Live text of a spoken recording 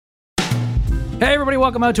Hey everybody,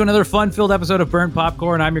 welcome out to another fun-filled episode of Burnt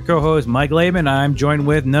Popcorn. I'm your co-host, Mike Laidman. I'm joined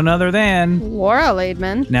with none other than... Laura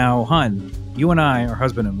Laidman. Now, hun, you and I are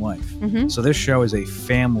husband and wife. Mm-hmm. So this show is a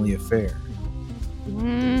family affair.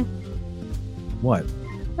 What?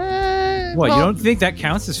 What, you don't think that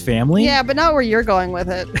counts as family? Yeah, but not where you're going with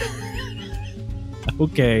it.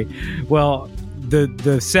 Okay. Well, the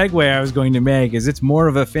segue I was going to make is it's more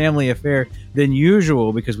of a family affair than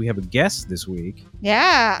usual because we have a guest this week.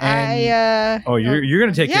 Yeah, you're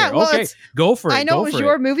going to take care. Well, okay, go for it. I know it was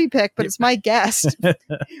your movie pick, but it's my guest.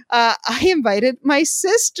 I invited my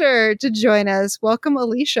sister to join us. Welcome,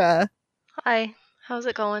 Alicia. Hi. How's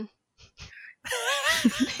it going?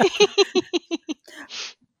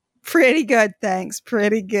 Pretty good, thanks.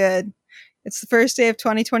 Pretty good. It's the first day of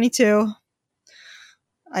 2022.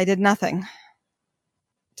 I did nothing.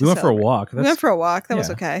 We went for a walk. We went for a walk. That was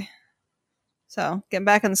okay. So, getting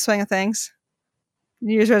back in the swing of things.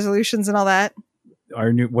 New Year's resolutions and all that.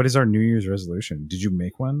 What is our New Year's resolution? Did you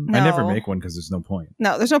make one? No. I never make one because there's no point.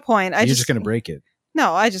 No, there's no point. You're just going to break it.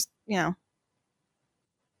 No, I just,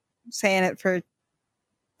 saying it for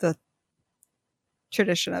the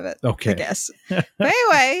tradition of it. Okay. I guess. But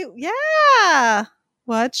anyway, yeah.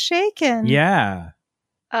 What's shaking? Yeah.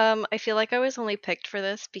 I feel like I was only picked for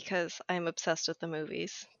this because I'm obsessed with the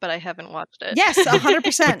movies, but I haven't watched it. Yes,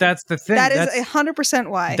 100%. But that's the thing. That is 100%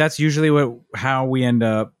 why. That's usually how we end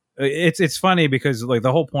up. It's funny because like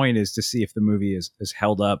the whole point is to see if the movie is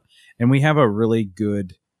held up, and we have a really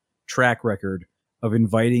good track record of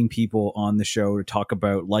inviting people on the show to talk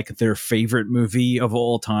about like their favorite movie of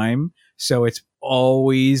all time. So it's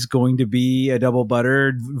always going to be a double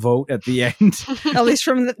buttered vote at the end. At least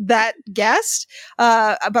from that guest.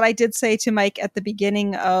 But I did say to Mike at the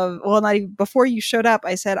beginning not even before you showed up,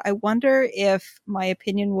 I said, I wonder if my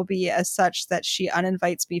opinion will be as such that she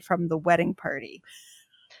uninvites me from the wedding party.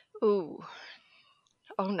 Ooh.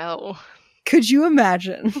 Oh no. Could you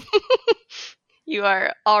imagine? You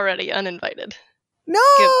are already uninvited.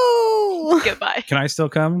 No! Goodbye. Can I still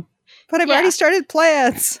come? But I've already started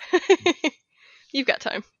plans. You've got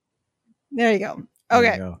time. There you go.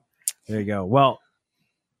 Okay. There you go. Well,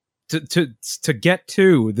 to get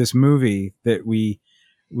to this movie that we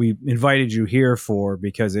invited you here for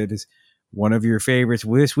because it is one of your favorites.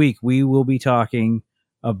 This week we will be talking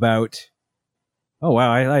about. Oh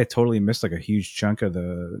wow! I totally missed like a huge chunk of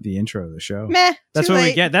the intro of the show. Meh. That's what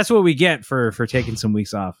we get. That's what we get for taking some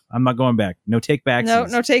weeks off. I'm not going back. No take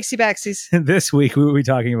backsies. No takesy backsies. This week we will be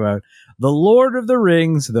talking about The Lord of the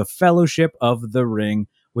Rings: The Fellowship of the Ring,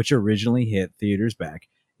 which originally hit theaters back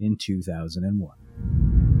in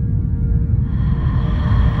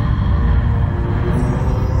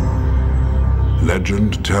 2001.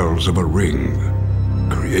 Legend tells of a ring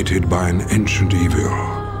created by an ancient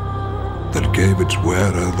evil that gave its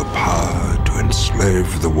wearer the power to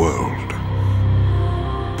enslave the world.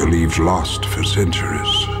 Believed lost for centuries,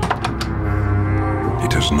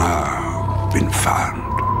 it has now been found.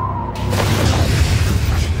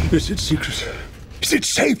 Is it secret? Is it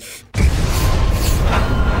safe?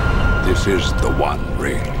 This is the One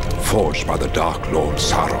Ring, forged by the Dark Lord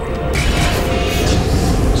Sauron.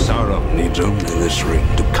 Sauron needs only this ring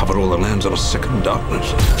to cover all the lands of a second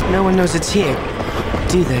darkness. No one knows it's here,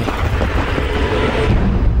 do they?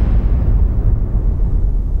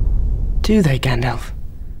 Do they, Gandalf?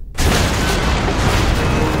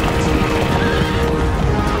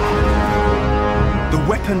 The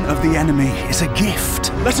weapon of the enemy is a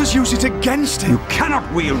gift. Let us use it against him. You cannot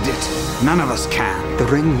wield it. None of us can. The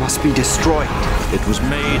ring must be destroyed. It was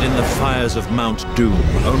made in the fires of Mount Doom.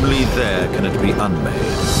 Only there can it be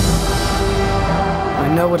unmade. I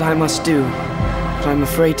know what I must do, but I'm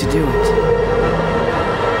afraid to do it.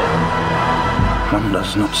 One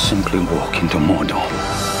does not simply walk into Mordor.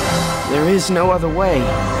 There is no other way.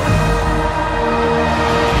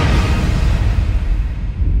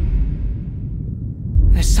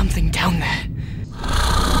 There's something down there.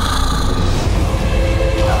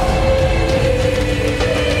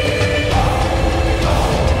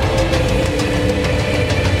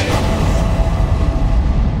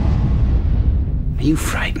 Are you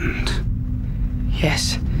frightened?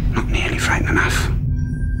 Yes. Not nearly frightened enough.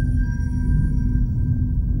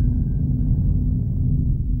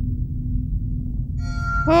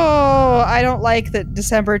 Oh, I don't like that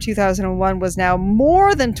December 2001 was now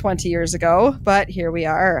more than 20 years ago, but here we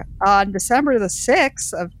are. On December the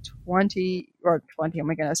 6th of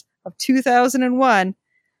 2001,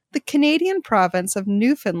 the Canadian province of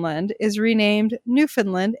Newfoundland is renamed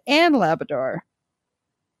Newfoundland and Labrador.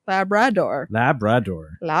 Labrador.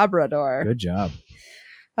 Labrador. Good job.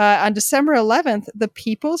 On December 11th, the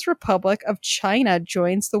People's Republic of China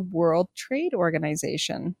joins the World Trade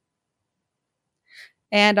Organization.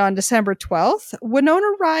 And on December 12th, Winona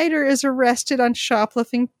Ryder is arrested on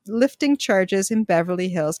shoplifting charges in Beverly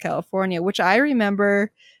Hills, California, which I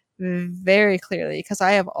remember very clearly because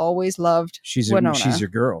I have always loved Winona. She's your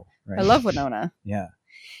girl, right? I love Winona. Yeah.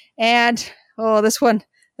 And this one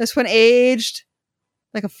aged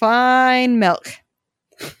like a fine milk.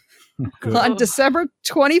 Good. On December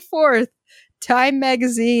 24th, Time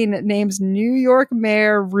magazine names New York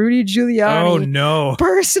Mayor Rudy Giuliani Oh no.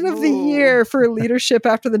 Person of the Year for leadership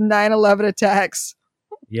after the 9/11 attacks.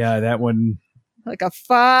 Yeah, that one. Like a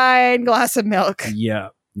fine glass of milk. Yeah.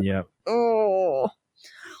 Oh.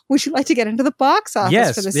 Would you like to get into the box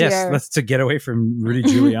office for this year? Yes. Let's to get away from Rudy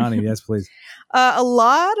Giuliani. Yes, please. A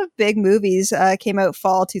lot of big movies came out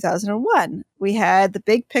fall 2001. We had the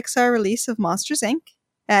big Pixar release of Monsters, Inc.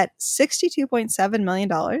 at $62.7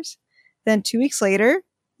 million. Then 2 weeks later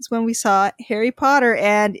is when we saw Harry Potter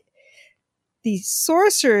and the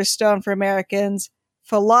Sorcerer's Stone for Americans,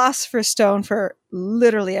 Philosopher's Stone for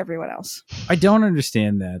literally everyone else. I don't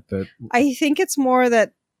understand that, but I think it's more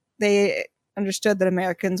that they understood that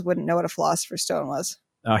Americans wouldn't know what a Philosopher's Stone was.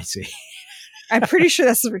 I see. I'm pretty sure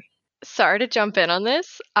that's the... Sorry to jump in on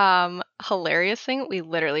this. Hilarious thing. We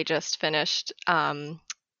literally just finished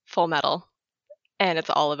Full Metal, and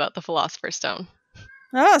it's all about the Philosopher's Stone.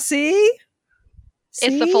 Oh, see?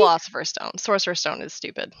 It's the Philosopher's Stone. Sorcerer's Stone is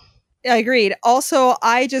stupid. I agreed. Also,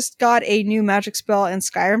 I just got a new magic spell in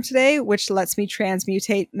Skyrim today, which lets me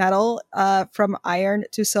transmutate metal from iron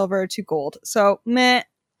to silver to gold. So, meh.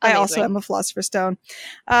 Amazing. I also am a Philosopher's Stone.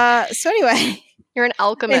 So anyway. You're an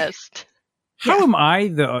alchemist. How am I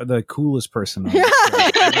the coolest person on this show?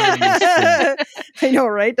 I know,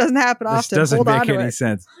 right? Doesn't happen often. This doesn't make any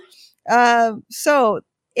sense. So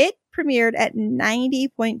it premiered at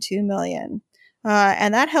 $90.2 million.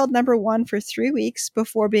 And that held number one for 3 weeks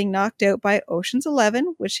before being knocked out by Ocean's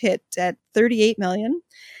 11, which hit at $38 million.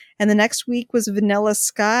 And the next week was Vanilla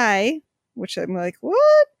Sky, which I'm like,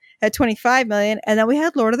 what? At $25 million. And then we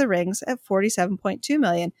had Lord of the Rings at $47.2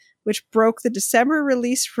 million, which broke the December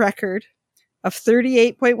release record of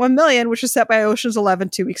 $38.1 million, which was set by Ocean's 11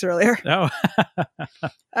 2 weeks earlier. Oh.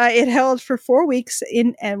 It held for 4 weeks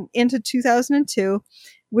into 2002,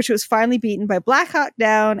 which was finally beaten by Black Hawk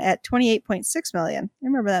Down at $28.6 million. I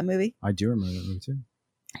remember that movie. I do remember that movie too.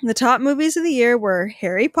 The top movies of the year were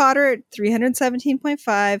Harry Potter at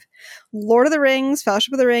 317.5, Lord of the Rings,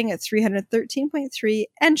 Fellowship of the Ring at 313.3,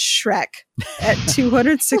 and Shrek at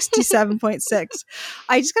 267.6.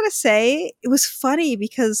 I just gotta say, it was funny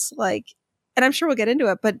because, like, and I'm sure we'll get into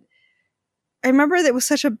it, but I remember that it was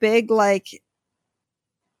such a big, like,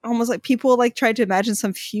 almost like people like tried to imagine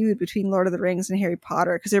some feud between Lord of the Rings and Harry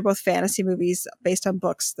Potter because they're both fantasy movies based on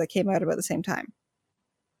books that came out about the same time.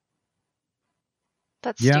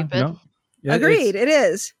 That's stupid. No. Yeah, agreed. It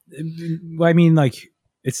is. I mean, like,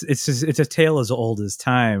 it's a tale as old as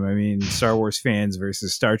time. I mean, Star Wars fans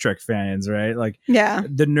versus Star Trek fans, right? Like, yeah,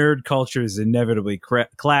 the nerd cultures inevitably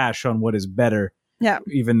clash on what is better. Yeah,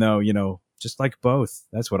 even though, you know, just like both.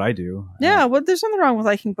 That's what I do. Yeah, well, there's nothing wrong with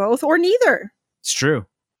liking both or neither. It's true.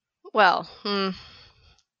 Well,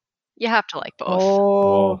 you have to like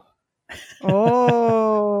both.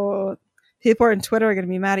 Oh. People on Twitter are going to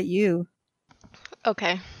be mad at you.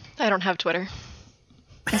 Okay. I don't have Twitter.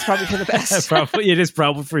 That's probably for the best. It is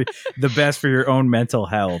probably for the best for your own mental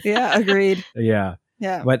health. Yeah, agreed. Yeah.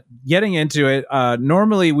 Yeah. But getting into it,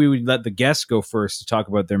 normally we would let the guests go first to talk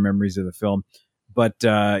about their memories of the film. But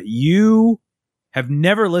you have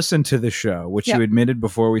never listened to the show, which you admitted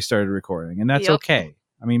before we started recording. And that's okay.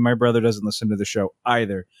 I mean, my brother doesn't listen to the show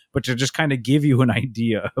either. But to just kind of give you an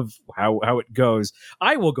idea of how it goes,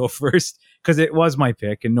 I will go first because it was my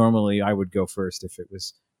pick. And normally I would go first if it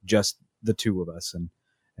was just the two of us and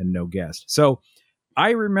no guest. So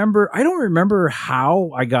I don't remember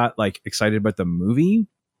how I got like excited about the movie,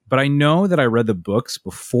 but I know that I read the books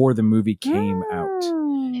before the movie came out.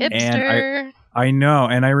 Hipster. And I know.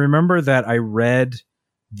 And I remember that I read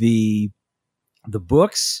the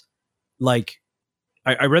books, like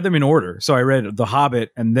I read them in order. So I read The Hobbit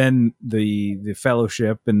and then the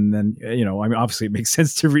Fellowship. And then, you know, I mean, obviously it makes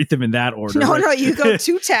sense to read them in that order. No, you go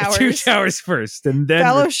Two Towers. Two Towers first and then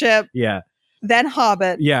Fellowship. Yeah. Then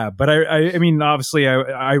Hobbit. Yeah. But I mean, obviously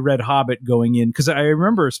I read Hobbit going in because I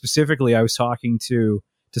remember specifically I was talking to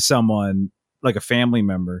someone, like a family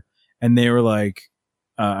member, and they were like,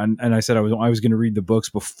 and I said I was going to read the books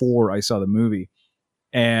before I saw the movie.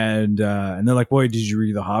 And they're like, boy, did you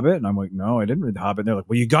read The Hobbit? And I'm like, no, I didn't read The Hobbit. And they're like,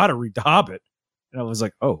 well, you got to read The Hobbit. And I was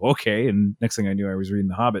like, oh, okay. And next thing I knew, I was reading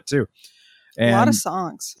The Hobbit too. A lot And of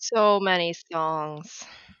songs. So many songs.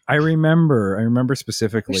 I remember I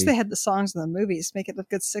specifically. wish they had the songs in the movies. Make it a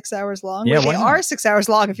good 6 hours long. Yeah, Well, why they not? are 6 hours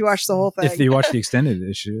long if you watch the whole thing. If you watch the extended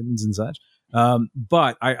editions and such.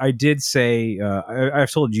 But I did say,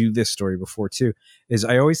 I've told you this story before too, is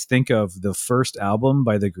I always think of the first album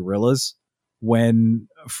by the Gorillaz when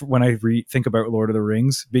I think about Lord of the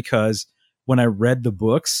Rings, because when I read the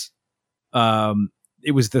books,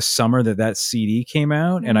 it was the summer that CD came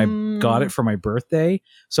out, and I got it for my birthday.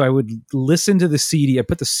 So I would listen to the CD. I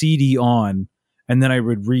put the CD on, and then I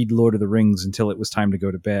would read Lord of the Rings until it was time to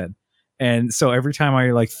go to bed. And so every time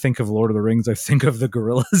I like think of Lord of the Rings, I think of the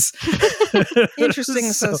Gorillaz. Interesting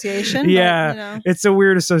association. Yeah, but, you know. it's a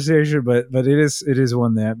weird association, but it is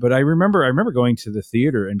one that. But I remember going to the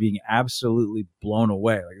theater and being absolutely blown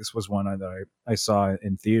away. Like, this was one that I saw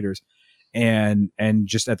in theaters, and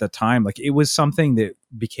just at the time, like, it was something that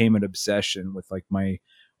became an obsession with like my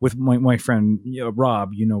friend,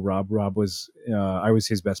 Rob. Rob was I was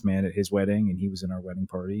his best man at his wedding, and he was in our wedding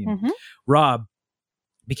party. And Rob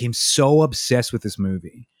became so obsessed with this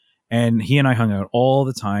movie, and he and I hung out all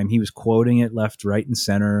the time. He was quoting it left, right, and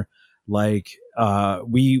center. Like,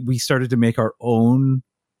 we started to make our own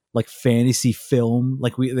like fantasy film,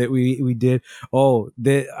 like we did.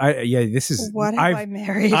 This is What have I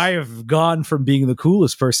married? I have gone from being the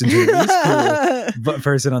coolest person to the least cool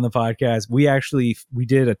person on the podcast. We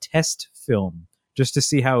did a test film just to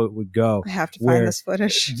see how it would go. I have to find this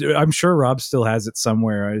footage. I'm sure Rob still has it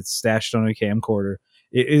somewhere. It's stashed on a camcorder.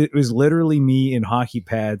 It was literally me in hockey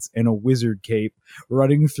pads and a wizard cape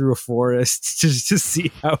running through a forest just to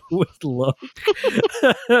see how it would look.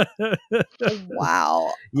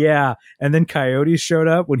 Wow. Yeah. And then Coyote showed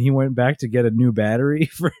up when he went back to get a new battery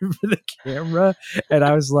for the camera. And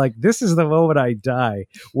I was like, this is the moment I die,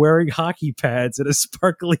 wearing hockey pads and a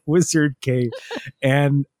sparkly wizard cape.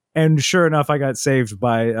 And sure enough, I got saved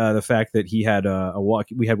by the fact that he had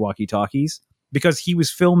we had walkie-talkies. Because he was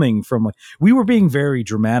filming from, like, we were being very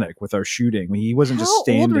dramatic with our shooting. He wasn't just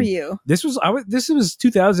standing. How old were you? This was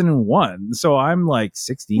 2001, so I'm like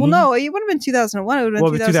 16. Well, no, it would have been 2001. It would have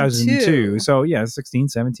been 2002. So yeah, 16,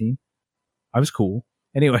 17. I was cool.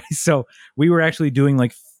 Anyway, so we were actually doing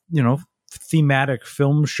like, thematic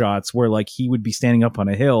film shots where like he would be standing up on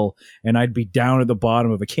a hill and I'd be down at the bottom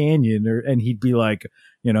of a canyon, and he'd be like,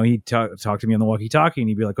 he'd talk to me on the walkie-talkie, and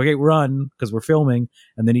he'd be like, okay, run, because we're filming.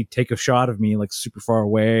 And then he'd take a shot of me like super far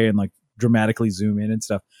away and like dramatically zoom in and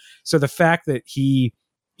stuff. So the fact that he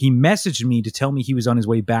messaged me to tell me he was on his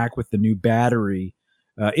way back with the new battery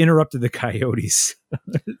interrupted the Coyotes.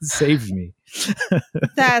 Saved me.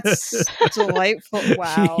 That's delightful.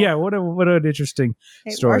 Wow. Yeah, what an interesting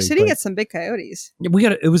story. Our city gets some big coyotes.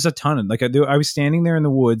 It was a ton. Like, I was standing there in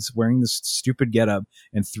the woods wearing this stupid getup,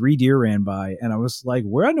 and 3 deer ran by, and I was like,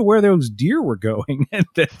 where I know where those deer were going, and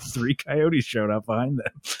then 3 coyotes showed up behind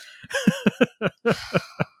them.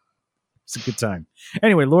 It's a good time.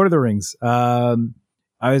 Anyway, Lord of the Rings.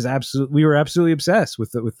 We were absolutely obsessed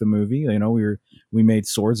with the movie. We made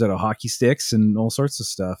swords out of hockey sticks and all sorts of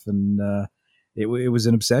stuff, and it was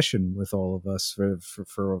an obsession with all of us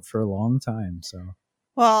for a long time. So,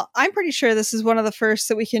 well, I'm pretty sure this is one of the first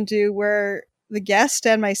that we can do where the guest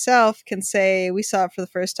and myself can say we saw it for the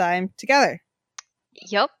first time together.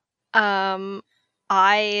 Yep. That's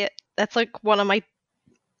like one of my,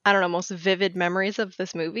 I don't know, most vivid memories of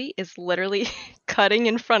this movie is literally cutting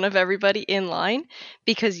in front of everybody in line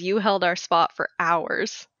because you held our spot for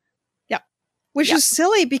hours. Yeah. Which is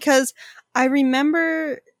silly because I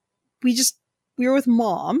remember we were with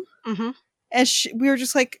Mom, and we were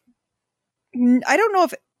just like, I don't know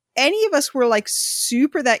if any of us were like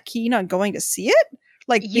super that keen on going to see it.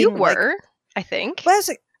 Like, you were, I think. But I was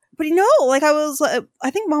like, I was like, I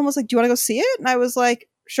think Mom was like, do you want to go see it? And I was like,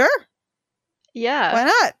 sure. Yeah. Why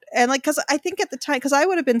not? And like, because I think at the time, because I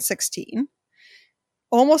would have been 16,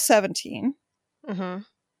 almost 17.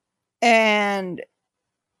 And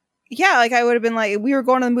yeah, like I would have been like, we were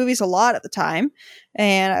going to the movies a lot at the time.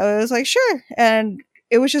 And I was like, sure. And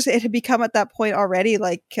it had become at that point already,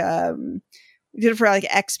 like, we did it for like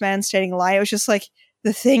X-Men standing in line. It was just like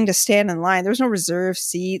the thing to stand in line. There was no reserved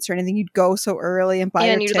seats or anything. You'd go so early and buy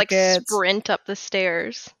your tickets. And you'd like sprint up the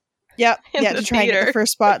stairs. Yep. Yeah, to try and get the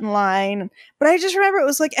first spot in line. But I just remember it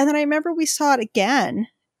was like, and then I remember we saw it again,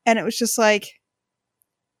 and it was just like,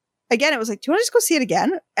 again, it was like, do you want to just go see it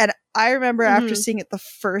again? And I remember after seeing it the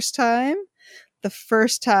first time,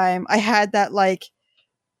 I had that like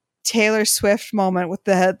Taylor Swift moment with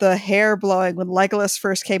the hair blowing when Legolas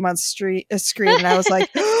first came on screen, and I was like,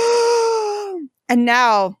 and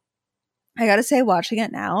now I gotta say, watching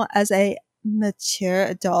it now as a mature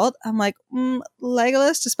adult. I'm like,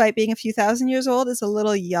 Legolas, despite being a few thousand years old, is a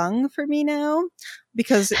little young for me now,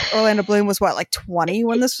 because Orlando Bloom was what, like 20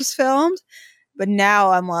 when this was filmed, but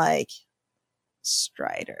now I'm like,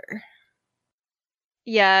 Strider.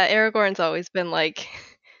 Yeah, Aragorn's always been like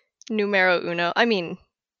numero uno. I mean,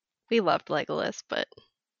 we loved Legolas, but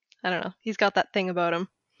I don't know. He's got that thing about him.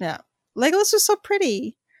 Yeah, Legolas was so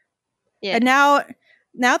pretty. Yeah. And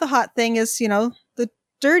now the hot thing is, the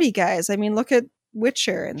dirty guys. I mean, look at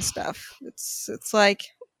Witcher and stuff. It's like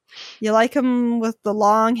you like them with the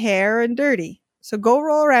long hair and dirty. So go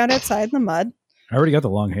roll around outside in the mud. I already got the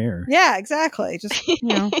long hair. Yeah, exactly. Just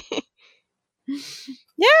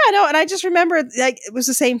Yeah, no, and I just remember like it was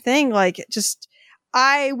the same thing. Like, just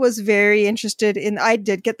I was very interested in. I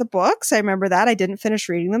did get the books. I remember that. I didn't finish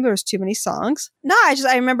reading them. There was too many songs. No, I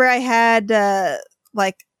remember I had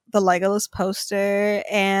like the Legolas poster,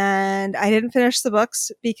 and I didn't finish the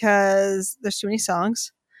books because there's too many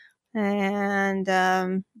songs. And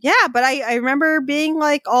but I remember being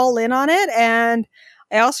like all in on it, and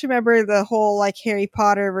I also remember the whole like Harry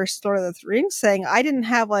Potter versus Lord of the Rings thing. I didn't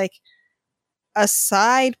have like a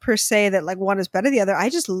side per se that like one is better than the other. I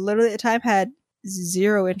just literally at the time had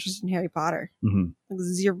zero interest in Harry Potter. Mm-hmm. Like,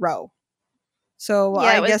 zero. So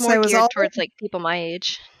yeah, I guess more I was geared all towards like people my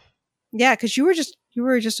age. Yeah, because you were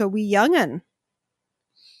just a wee young'un.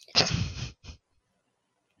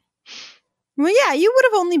 Well, yeah, you would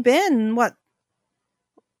have only been what,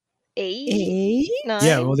 8? 9?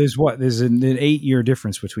 Yeah, well, there's an 8-year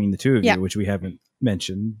difference between the two of Yeah. you, which we haven't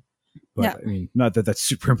mentioned. But Yeah. I mean, not that that's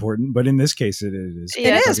super important, but in this case, it is.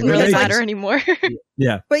 Yeah, it doesn't really because, like, matter anymore.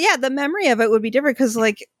 Yeah. But yeah, the memory of it would be different because,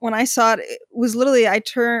 like, when I saw it, it was literally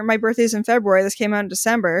my birthday's in February. This came out in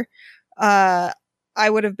December. I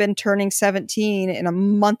would have been turning 17 in a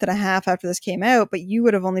month and a half after this came out, but you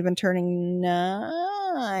would have only been turning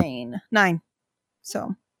 9.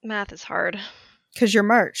 So Math is hard. because you're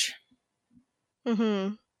March.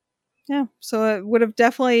 Mm-hmm. Yeah. So it would have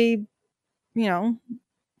definitely, You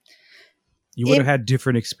would have had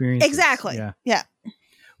different experiences. Exactly. Yeah.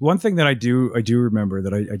 One thing that I do remember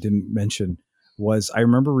that I didn't mention was I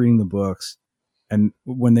remember reading the books, and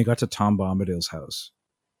when they got to Tom Bombadil's house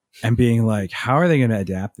and being like, how are they going to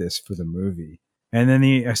adapt this for the movie? And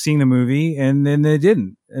then seeing the movie, and then they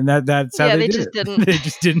didn't. And that's how they did it. didn't. They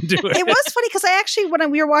just didn't do it. It was funny because I actually,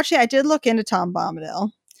 when we were watching it, I did look into Tom Bombadil.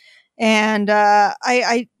 And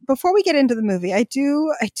I before we get into the movie, I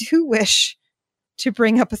do wish to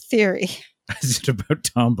bring up a theory. Is it about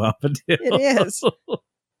Tom Bombadil? It is.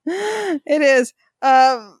 It is.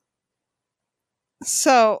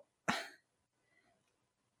 So,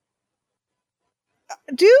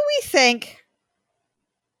 do we think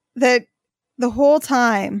that the whole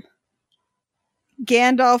time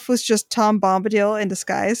Gandalf was just Tom Bombadil in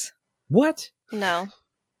disguise? What? No.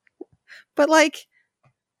 But, like,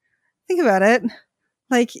 think about it.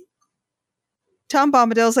 Like, Tom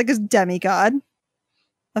Bombadil is like a demigod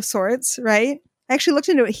of sorts, right? I actually looked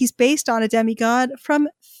into it. He's based on a demigod from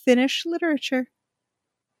Finnish literature.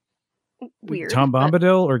 Weird. Tom but-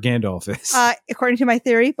 Bombadil or Gandalf is? According to my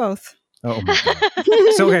theory, both. Oh my God.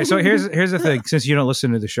 So here's the thing. Since you don't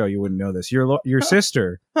listen to the show, you wouldn't know this. Your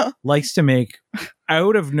sister likes to make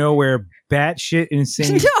out of nowhere batshit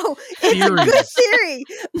insane. No, it's a good theories. theory.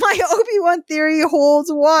 My Obi-Wan theory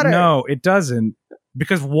holds water. No, it doesn't.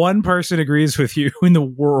 Because one person agrees with you in the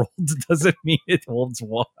world doesn't mean it holds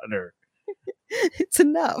water. It's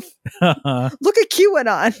enough. Okay. Look at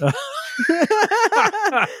QAnon.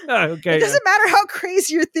 Okay. It doesn't matter how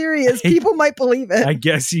crazy your theory is. People might believe it. I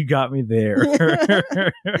guess you got me there.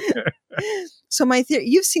 So my theory,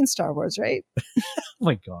 you've seen Star Wars, right? Oh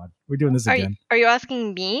my God. We're doing this Are again. you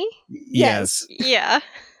asking me? Yes. Yeah.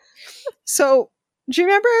 So do you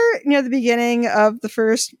remember near the beginning of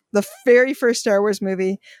the very first Star Wars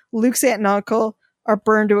movie, Luke's aunt and uncle are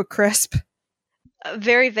burned to a crisp?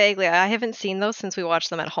 Very vaguely. I haven't seen those since we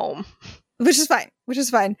watched them at home. Which is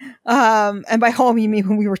fine. And by home, you mean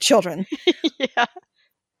when we were children. Yeah.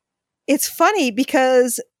 It's funny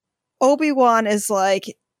because Obi-Wan is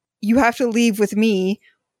like, you have to leave with me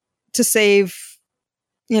to save,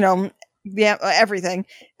 everything.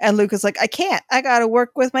 And Luke is like, I can't. I got to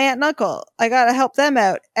work with my aunt and uncle. I got to help them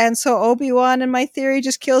out. And so Obi-Wan, in my theory,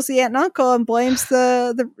 just kills the aunt and uncle and blames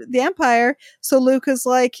the Empire. So Luke is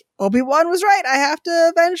like, Obi-Wan was right. I have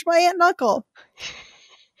to avenge my aunt and uncle.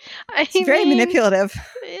 It's very manipulative.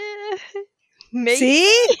 Maybe.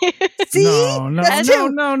 See? No. That's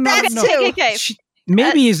two. That's two. Okay.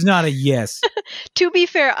 Maybe is not a yes. To be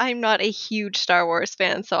fair, I'm not a huge Star Wars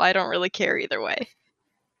fan, so I don't really care either way.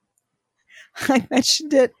 I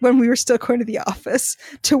mentioned it when we were still going to the office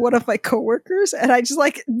to one of my coworkers, and I just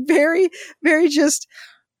like very, very just,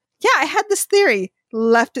 yeah, I had this theory,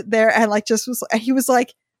 left it there, and like just was, he was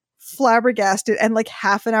like flabbergasted, and like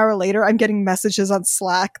half an hour later, I'm getting messages on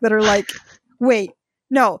Slack that are like, wait,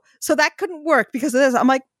 no, so that couldn't work because of this. I'm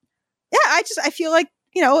like, yeah, I feel like,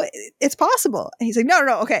 you know, it's possible. And he's like, no,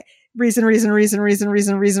 okay. Reason. No.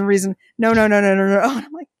 And I'm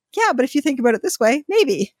like, yeah, but if you think about it this way,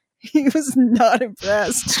 maybe. He was not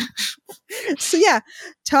impressed. So yeah,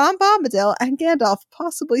 Tom Bombadil and Gandalf,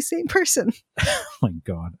 possibly same person. Oh my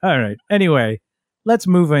God. All right. Anyway, let's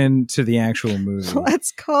move into the actual movie.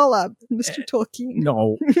 Let's call up Mr. Tolkien.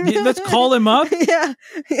 No. Let's call him up? Yeah,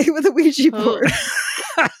 with a Ouija board.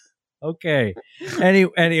 Okay.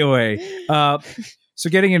 Anyway, so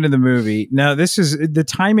getting into the movie. Now, the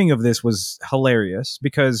timing of this was hilarious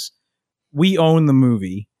because we own the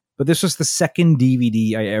movie, but this was the second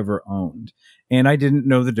DVD I ever owned. And I didn't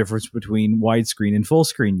know the difference between widescreen and full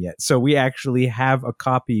screen yet. So we actually have a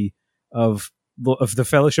copy of the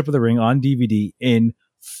Fellowship of the Ring on DVD in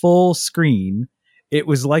full screen. It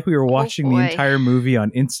was like we were watching the entire movie on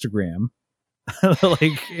Instagram.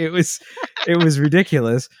 Like it was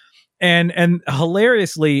ridiculous. And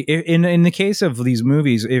hilariously, in the case of these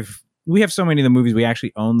movies, if we have so many of the movies, we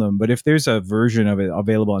actually own them. But if there's a version of it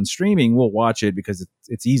available on streaming, we'll watch it because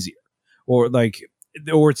it's easier, or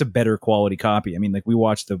it's a better quality copy. I mean, like we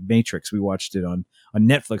watched The Matrix, we watched it on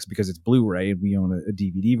Netflix because it's Blu-ray, and we own a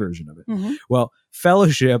DVD version of it. Mm-hmm. Well,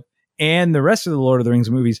 Fellowship and the rest of the Lord of the Rings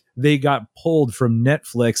movies, they got pulled from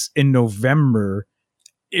Netflix in November.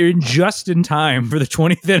 Just in time for the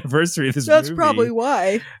 20th anniversary of this movie. That's probably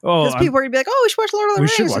why. Because people are going to be like, oh, we should watch Lord of the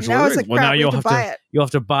Rings. We should watch Lord of the Rings. Well, now you'll have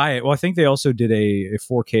to buy it. Well, I think they also did a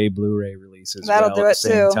 4K Blu-ray release as well at the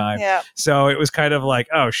same time. Yeah. So it was kind of like,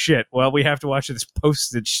 oh, shit. Well, we have to watch this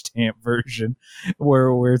postage stamp version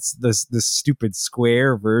where it's this stupid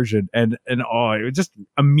square version. And it just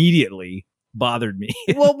immediately bothered me.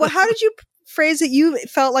 Well, how did you phrase it? You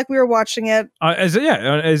felt like we were watching it as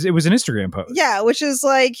it was an Instagram post. Yeah, which is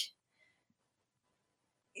like,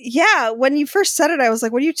 yeah, when you first said it, I was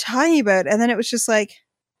like, what are you talking about? And then it was just like,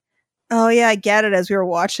 oh yeah, I get it as we were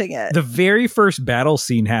watching it. The very first battle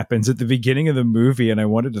scene happens at the beginning of the movie, and I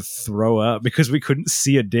wanted to throw up because we couldn't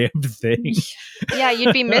see a damn thing. Yeah,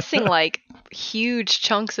 you'd be missing like huge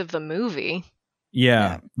chunks of the movie.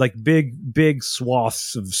 Yeah, like big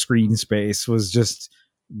swaths of screen space was just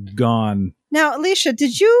gone. Now, Alicia,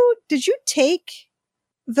 did you take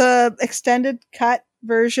the extended cut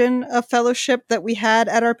version of Fellowship that we had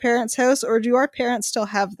at our parents' house, or do our parents still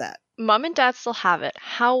have that? Mom and Dad still have it.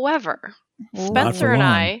 However, Spencer and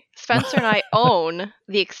I own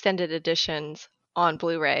the extended editions on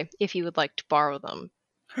Blu-ray if you would like to borrow them.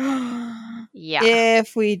 Yeah.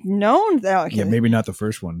 If we'd known that. Okay. Yeah, maybe not the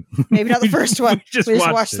first one. Maybe not the first one. we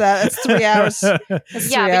just watched that. It's 3 hours. But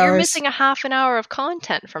you're missing a half an hour of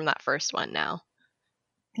content from that first one now.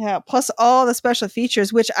 Yeah, plus all the special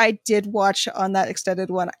features, which I did watch on that extended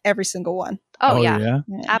one, every single one. Oh yeah.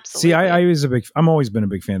 Absolutely. See, I'm always been a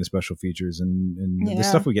big fan of special features, and the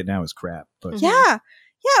stuff we get now is crap. But yeah,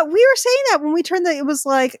 we were saying that when we turned it was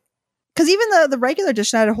like, because even the regular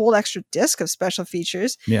edition had a whole extra disc of special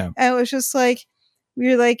features. Yeah, and it was just like, we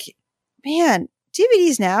were like, man,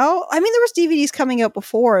 DVDs now. I mean, there was DVDs coming out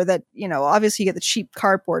before that. You know, obviously you get the cheap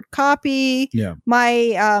cardboard copy. Yeah,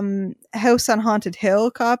 my House on Haunted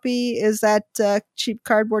Hill copy is that cheap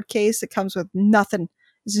cardboard case that comes with nothing.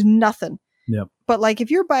 There's nothing. Yeah, but like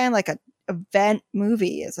if you're buying like a event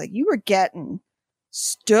movie, it's like you were getting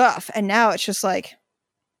stuff, and now it's just like,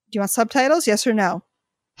 do you want subtitles? Yes or no?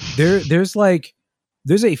 There's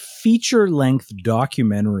a feature-length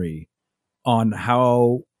documentary on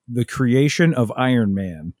how the creation of Iron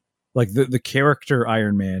Man, like the character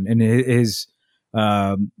Iron Man, and his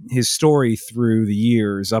story through the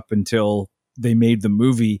years up until they made the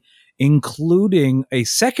movie, including a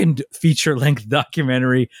second feature-length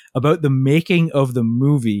documentary about the making of the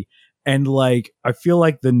movie. And like, I feel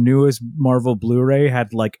like the newest Marvel Blu-ray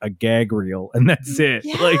had like a gag reel, and that's it.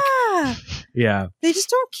 Yeah. Like, yeah, they just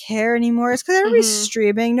don't care anymore. It's because everybody's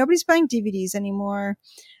streaming. Nobody's buying DVDs anymore.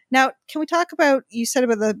 Now, can we talk about, you said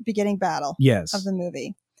about the beginning battle of the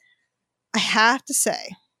movie? I have to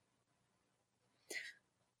say,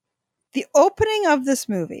 the opening of this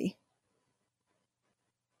movie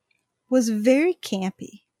was very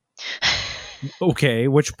campy. Okay,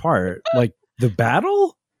 which part? Like the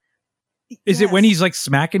battle? Is it when he's like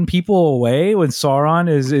smacking people away, when Sauron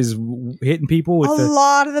is hitting people with a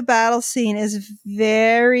lot of the battle scene is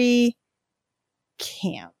very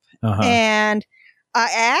camp. And I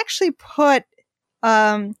actually put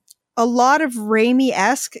a lot of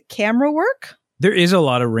Raimi-esque camera work. There is a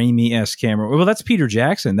lot of Raimi-esque camera. Well, that's Peter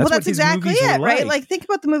Jackson. That's what exactly these movies it, were right? Like, think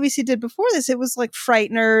about the movies he did before this. It was like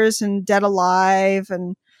Frighteners and Dead Alive,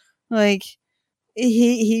 and like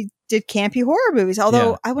he did campy horror movies.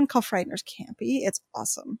 Although I wouldn't call Frighteners campy. It's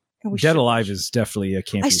awesome. Dead Alive is definitely a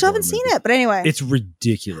campy. I still haven't seen it, but anyway, it's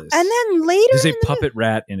ridiculous. And then later, there's a puppet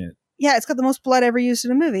rat in it. Yeah, it's got the most blood ever used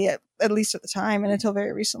in a movie, at least at the time and until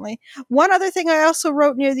very recently. One other thing I also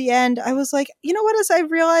wrote near the end, I was like, you know what, as I've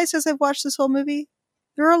realized as I've watched this whole movie,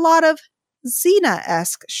 there are a lot of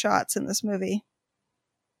Xena-esque shots in this movie.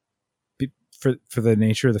 For the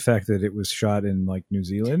nature of the fact that it was shot in like New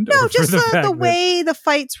Zealand? No, just the way the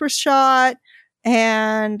fights were shot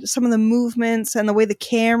and some of the movements and the way the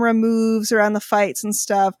camera moves around the fights and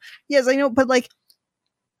stuff. Yes, I know, but like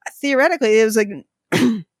theoretically it was like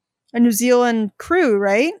a New Zealand crew,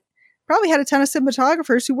 right? Probably had a ton of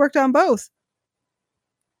cinematographers who worked on both.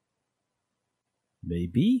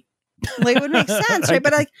 Maybe. Like, it would make sense, right?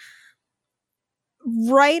 But like,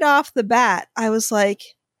 right off the bat, I was like,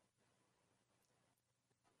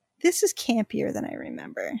 this is campier than I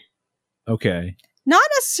remember. Okay. Not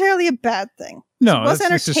necessarily a bad thing. No, it was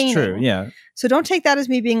this is true. Yeah. So don't take that as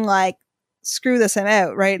me being like, screw this, I'm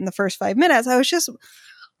out, right? In the first 5 minutes. I was just,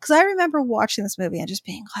 because I remember watching this movie and just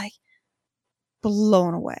being like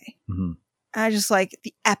blown away. Mm-hmm. And I just like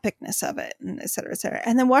the epicness of it, and et cetera, et cetera.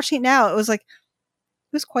 And then watching it now, it was like,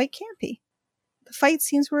 it was quite campy. The fight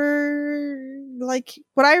scenes were like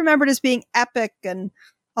what I remembered as being epic and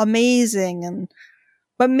amazing,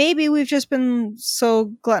 but maybe we've just been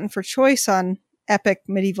so glutton for choice on epic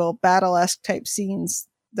medieval battle-esque type scenes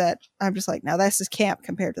that I'm just like, now this is camp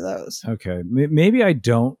compared to those. Okay, maybe I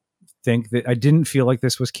don't think that I didn't feel like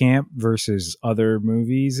this was camp versus other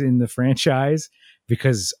movies in the franchise,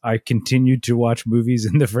 because I continued to watch movies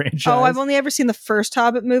in the franchise. Oh, I've only ever seen the first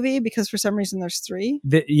Hobbit movie because for some reason there's 3.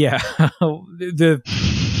 They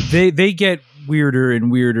get weirder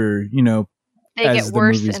and weirder, you know, they as get the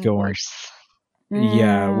worse movies and go worse. on.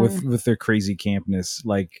 Yeah, with their crazy campness,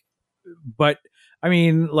 like, but I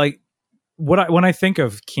mean, like, when I think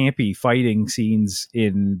of campy fighting scenes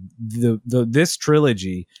in this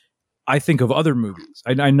trilogy, I think of other movies.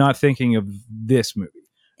 I'm not thinking of this movie.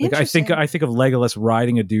 Like, I think of Legolas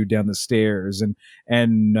riding a dude down the stairs and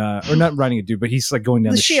or not riding a dude, but he's like going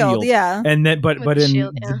down the shield. Yeah. And then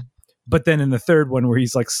but then in the third one where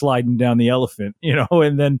he's like sliding down the elephant, you know,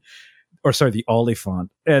 and then the Oliphant.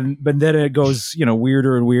 But then it goes, you know,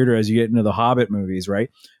 weirder and weirder as you get into the Hobbit movies, right?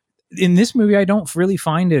 In this movie, I don't really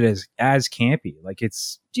find it as campy. Like,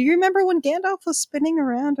 it's. Do you remember when Gandalf was spinning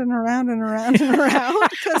around and around and around and around?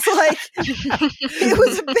 Because like it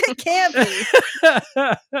was a bit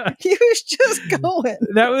campy. He was just going.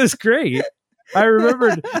 That was great. I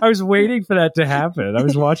remembered. I was waiting for that to happen. I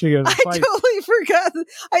was watching it. I totally forgot.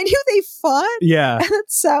 I knew they fought. Yeah. And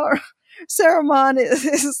that Saruman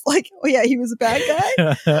is like, oh yeah, he was a bad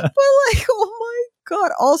guy. But like, oh my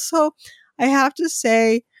god. Also, I have to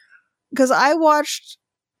say, because I watched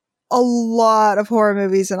a lot of horror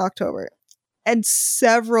movies in October, and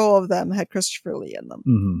several of them had Christopher Lee in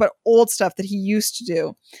them, but old stuff that he used to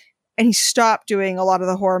do. And he stopped doing a lot of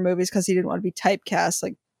the horror movies because he didn't want to be typecast,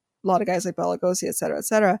 like a lot of guys like Bela Lugosi, et cetera, et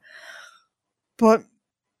cetera. But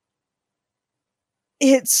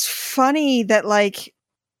it's funny that like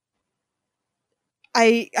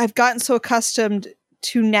I've gotten so accustomed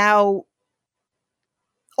to now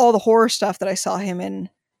all the horror stuff that I saw him in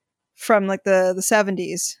from like the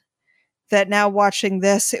 70s, that now watching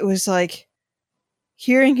this, it was like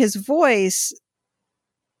hearing his voice,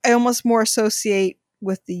 I almost more associate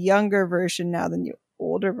with the younger version now than the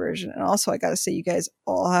older version. And also, I gotta say, you guys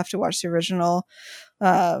all have to watch the original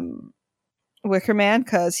Wicker Man,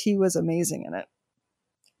 because he was amazing in it.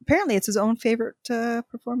 Apparently it's his own favorite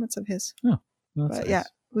performance of his. Oh, but nice. Yeah,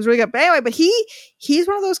 it was really good. But anyway, but he's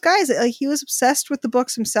one of those guys that like he was obsessed with the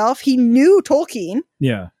books himself. He knew Tolkien.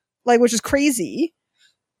 Yeah. Like, which is crazy.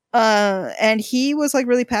 And he was like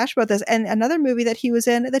really passionate about this. And another movie that he was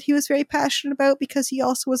in that he was very passionate about because he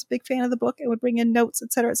also was a big fan of the book and would bring in notes,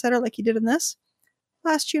 et cetera, like he did in this.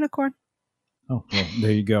 Last Unicorn. Oh, well,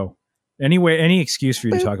 there you go. Anyway, any excuse for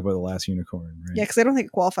you to talk about The Last Unicorn, right? Yeah, because I don't think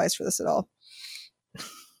it qualifies for this at all.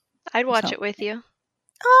 I'd watch it with you.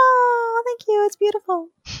 Oh, thank you. It's beautiful.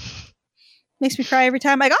 Makes me cry every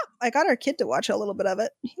time. I got our kid to watch a little bit of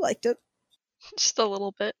it. He liked it. Just a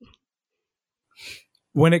little bit.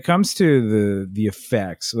 When it comes to the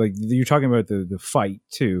effects, like you're talking about the fight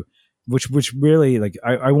too, which really, like,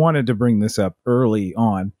 I wanted to bring this up early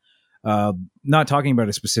on, not talking about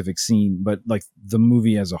a specific scene, but like the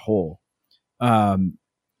movie as a whole.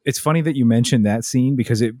 it's funny that you mentioned that scene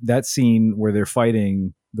because that scene where they're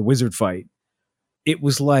fighting the wizard fight, it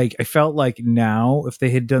was like, I felt like now if they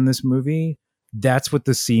had done this movie, that's what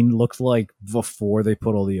the scene looked like before they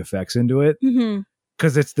put all the effects into it. Mm-hmm.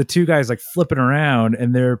 Because it's the two guys like flipping around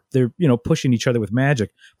and they're pushing each other with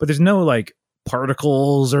magic, but there's no like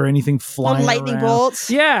particles or anything flying lightning around. bolts.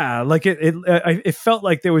 Yeah, like it felt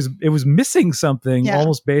like it was missing something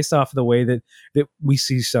almost based off of the way that we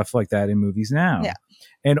see stuff like that in movies now. Yeah.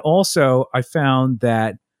 And also I found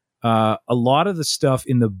that a lot of the stuff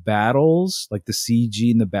in the battles, like the CG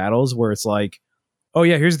in the battles, where it's like, oh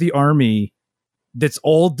yeah, here's the army that's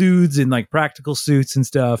all dudes in like practical suits and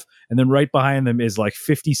stuff, and then right behind them is like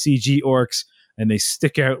 50 CG orcs, and they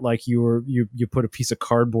stick out like you put a piece of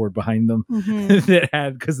cardboard behind them that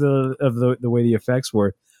had because of the way the effects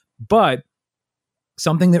were. But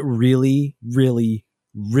something that really, really,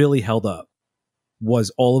 really held up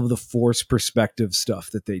was all of the Force perspective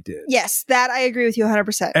stuff that they did. Yes, that I agree with you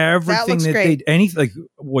 100%. Everything that they anything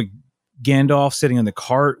like Gandalf sitting in the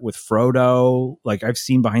cart with Frodo. Like I've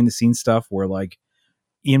seen behind the scenes stuff where like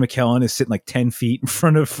Ian McKellen is sitting like 10 feet in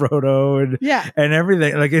front of Frodo and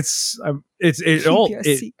everything. Like it's all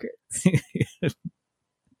secrets.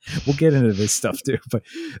 We'll get into this stuff too,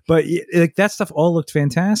 but like that stuff all looked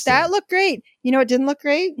fantastic. That looked great. You know, it didn't look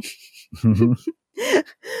great.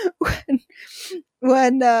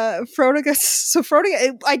 when Frodo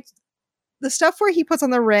the stuff where he puts on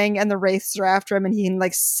the ring and the wraiths are after him and he can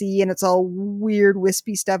like see and it's all weird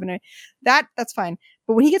wispy stuff and that's fine.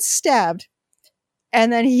 But when he gets stabbed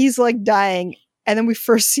and then he's like dying and then we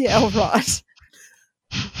first see Elrond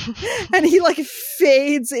and he like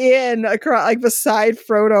fades in across like beside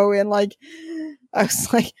Frodo and like I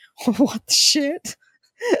was like, what the shit?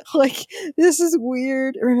 Like this is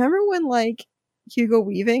weird. Remember when like Hugo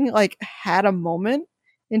Weaving like had a moment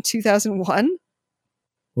in 2001?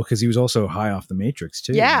 Well, because he was also high off the Matrix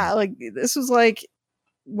too. Yeah, like this was like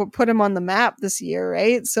what put him on the map this year,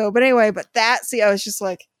 right? So, but anyway, I was just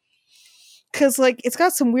like, because like it's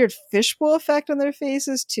got some weird fishbowl effect on their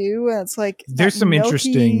faces too, and it's like there's some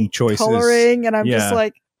interesting choices coloring, and I'm just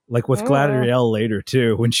like with Galadriel later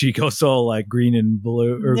too, when she goes all like green and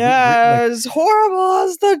blue. Or as horrible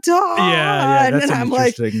as the dawn. Yeah, that's and I'm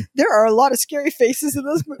like, there are a lot of scary faces in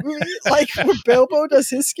this movie, like when Bilbo does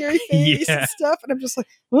his scary face and stuff, and I'm just like,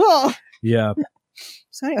 oh, yeah.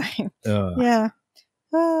 So anyway, yeah.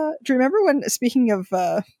 Do you remember when? Speaking of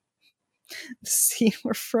the scene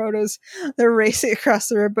where they're racing across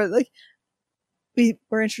the river, but like we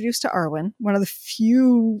were introduced to Arwen, one of the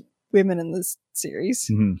few women in this series,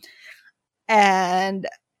 and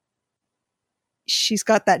she's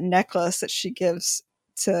got that necklace that she gives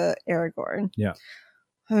to Aragorn. Yeah,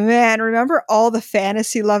 man, remember all the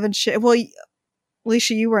fantasy love and shit? Well,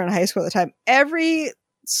 Alicia, you were in high school at the time. Every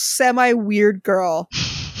semi-weird girl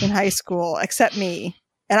in high school, except me,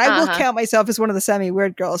 and I will count myself as one of the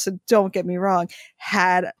semi-weird girls, so don't get me wrong,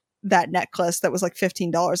 had that necklace that was like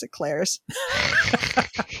 $15 at Claire's.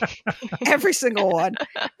 Every single one.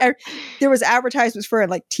 There was advertisements for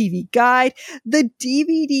it, like TV Guide. The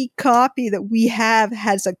DVD copy that we have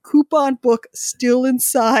has a coupon book still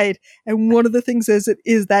inside, and one of the things is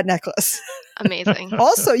that necklace. Amazing.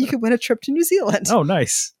 Also, you could win a trip to New Zealand. Oh,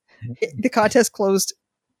 nice. The contest closed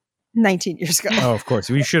 19 years ago. Oh, of course.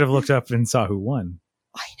 We should have looked up and saw who won.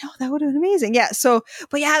 I know, that would have been amazing. Yeah. So,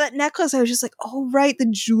 but yeah, that necklace, I was just like, oh, right. The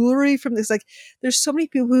jewelry from this, like, there's so many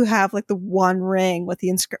people who have like the one ring with the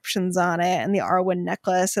inscriptions on it and the Arwen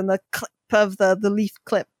necklace and the clip of the leaf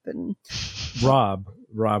clip. And Rob,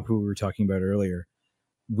 who we were talking about earlier,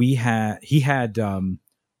 he had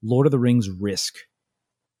Lord of the Rings Risk,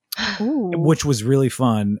 which was really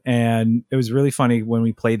fun. And it was really funny when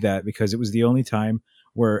we played that because it was the only time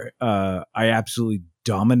where I absolutely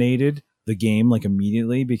dominated the game like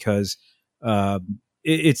immediately because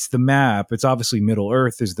it's the map. It's obviously Middle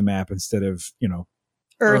Earth is the map instead of,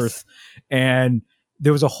 Earth. And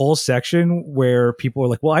there was a whole section where people were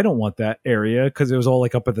like, well, I don't want that area because it was all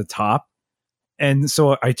like up at the top. And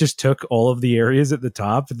so I just took all of the areas at the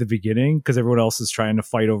top at the beginning because everyone else is trying to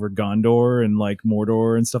fight over Gondor and like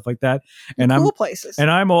Mordor and stuff like that. And cool places.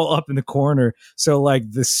 And I'm all up in the corner. So like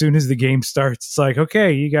as soon as the game starts, it's like,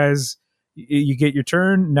 okay, you guys, you get your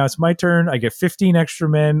turn. Now it's my turn. I get 15 extra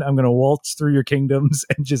men. I'm going to waltz through your kingdoms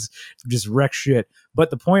and just wreck shit.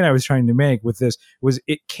 But the point I was trying to make with this was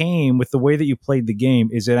it came with the way that you played the game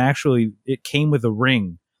is it came with a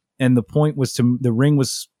ring. And the point was the ring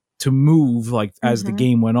was to move like as the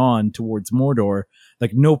game went on towards Mordor.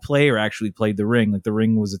 Like no player actually played the ring. Like the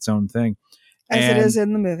ring was its own thing. As it is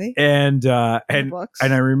in the movie. And I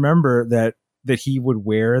remember that he would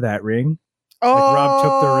wear that ring Oh, Like Rob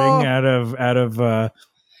took the ring out of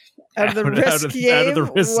the risk game. Out of the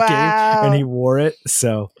risk Wow. game, and he wore it.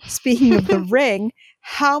 So Speaking of the ring,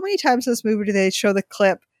 how many times in this movie do they show the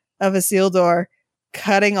clip of Isildur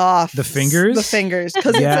cutting off The fingers? The fingers,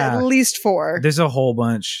 because it's Yeah. at least 4. there's a whole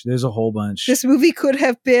bunch. This movie could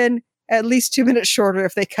have been at least 2 minutes shorter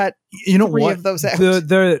if they cut You know 3 what? of those out.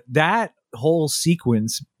 That whole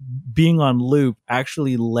sequence being on loop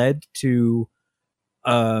actually led to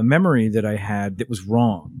a memory that I had that was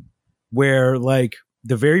wrong, where like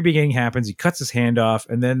the very beginning happens, he cuts his hand off,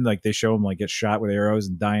 and then like they show him like get shot with arrows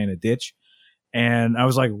and die in a ditch. And I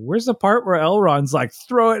was like, where's the part where Elrond's like,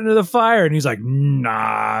 throw it into the fire? And he's like,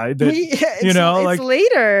 nah. It's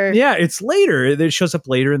later. Yeah, it's later. It shows up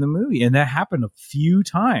later in the movie. And that happened a few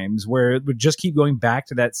times where it would just keep going back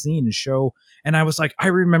to that scene and show. And I was like, I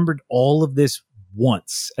remembered all of this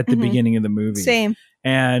once at the Mhm. beginning of the movie. Same.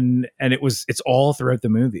 And it's all throughout the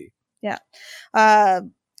movie. Yeah.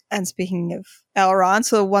 And speaking of Elrond,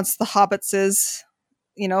 so once the hobbits is,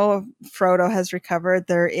 Frodo has recovered,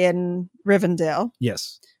 they're in Rivendell.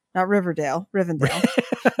 Yes. Not Riverdale, Rivendell.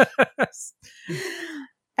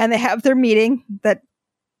 And they have their meeting that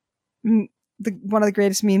one of the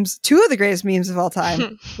greatest memes, 2 of the greatest memes of all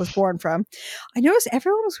time was born from. I noticed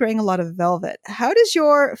everyone was wearing a lot of velvet. How does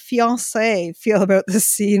your fiancé feel about this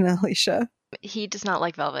scene, Alicia? He does not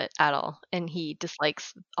like velvet at all, and he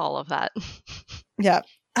dislikes all of that. Yeah.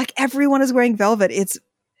 Like everyone is wearing velvet.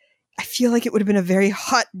 I feel like it would have been a very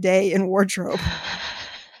hot day in wardrobe.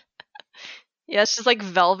 Yeah, it's just like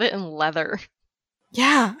velvet and leather.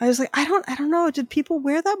 Yeah, I was like, I don't know. Did people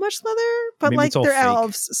wear that much leather? But Maybe like it's all they're fake.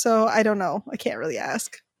 elves, so I don't know. I can't really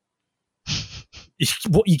ask.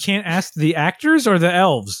 Well, you can't ask the actors or the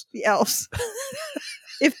elves. The elves.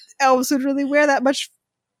 If elves would really wear that much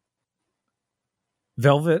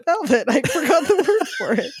Velvet. velvet, I forgot the word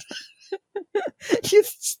for it. You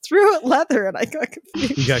threw it leather, and I got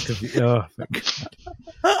confused. You got confused. Oh, thank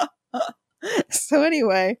God. So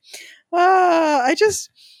anyway, that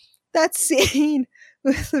scene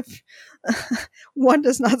with one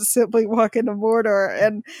does not simply walk into Mordor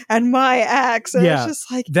and my axe, and Yeah, it's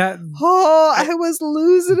just like that I was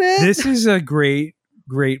losing it. this is a great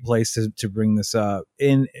place to bring this up,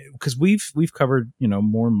 in because we've covered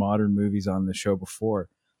more modern movies on the show before,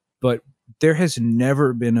 but there has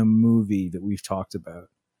never been a movie that we've talked about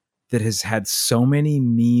that has had so many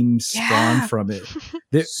memes spawn from it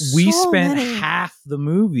that we So spent many. half the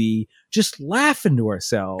movie just laughing to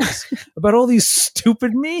ourselves about all these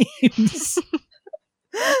stupid memes.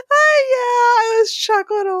 I was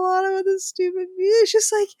chuckling a lot about this stupid movie. It's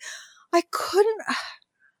just like I couldn't.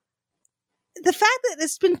 The fact that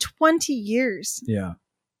it's been 20 years Yeah.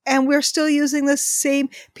 and we're still using the same.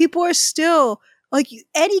 People are still like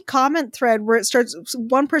any comment thread where it starts.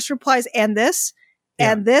 One person replies, "And this,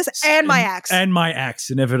 and this, and my axe, And my axe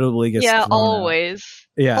inevitably gets Yeah, thrown out. always.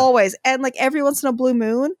 Yeah. always." And like every once in a blue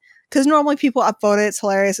moon, because normally people upvote it, it's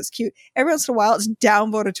hilarious, it's cute. Every once in a while, it's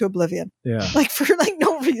downvoted to oblivion, Yeah. like for like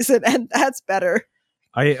no reason, and that's better.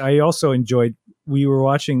 I also enjoyed. We were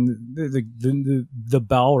watching the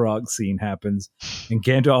Balrog scene happens, and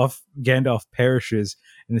Gandalf perishes,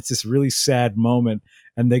 and it's this really sad moment.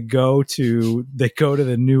 And they go to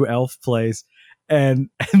the new elf place, and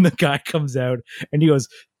the guy comes out and he goes,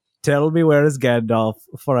 "Tell me where is Gandalf,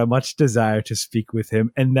 for I much desire to speak with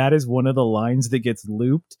him." And that is one of the lines that gets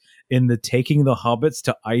looped in the Taking the Hobbits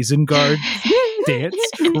to Isengard dance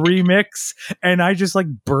remix, and I just like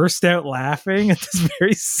burst out laughing at this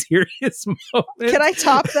very serious moment. Can I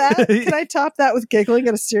top that? Can I top that with giggling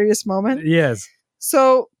at a serious moment? Yes.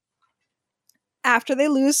 So after they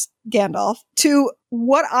lose Gandalf to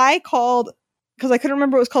what I called, because I couldn't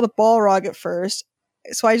remember it was called a Balrog at first,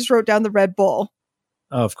 so I just wrote down the Red Bull.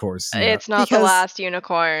 Of course. Yeah. It's not the Because- last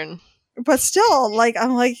unicorn. But still, like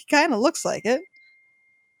I'm like, kind of looks like it.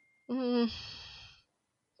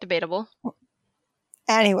 Debatable.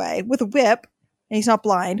 Anyway, with a whip, and he's not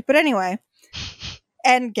blind. But anyway,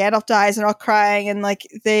 and Gandalf dies, and they're all crying, and like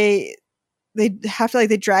they have to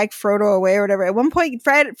they drag Frodo away or whatever. At one point,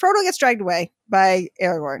 Frodo gets dragged away by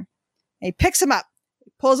Aragorn, and he picks him up,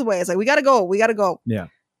 pulls away. It's like, we gotta go. Yeah.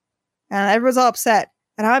 And everyone's all upset,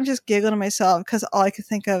 and I'm just giggling to myself because all I could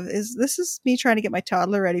think of is this is me trying to get my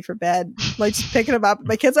toddler ready for bed, like just picking him up. And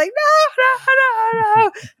my kid's like,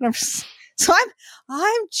 no, and I'm just. So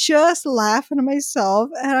I'm just laughing to myself,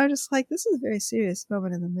 and I'm just like, this is a very serious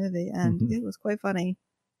moment in the movie, and it was quite funny.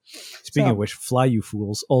 Speaking of which, Fly You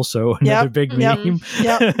Fools, also another big meme.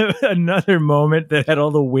 Yep. Another moment that had all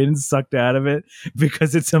the wind sucked out of it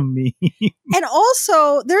because it's a meme. And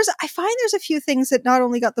also, I find there's a few things that not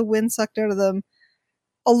only got the wind sucked out of them,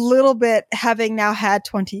 a little bit, having now had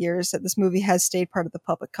 20 years that this movie has stayed part of the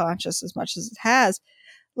public conscious as much as it has,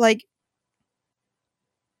 like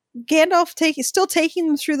Gandalf still taking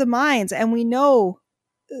them through the mines, and we know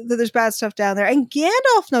that there's bad stuff down there, and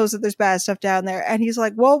Gandalf knows that there's bad stuff down there, and he's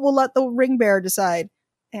like, well, we'll let the ring bearer decide.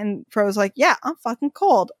 And Frodo's like, yeah, I'm fucking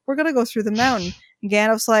cold. We're gonna go through the mountain. And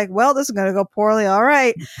Gandalf's like, well, this is gonna go poorly. All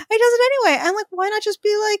right. And he does it anyway. I'm like, why not just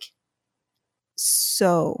be like,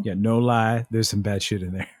 so? Yeah, no lie. There's some bad shit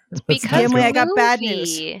in there. Because Gimli, I got bad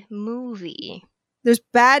movie. There's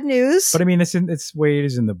bad news. But I mean, it's way it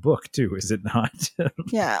is in the book too, is it not?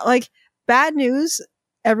 Yeah, like bad news.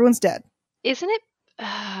 Everyone's dead. Isn't it?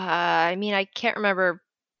 I mean, I can't remember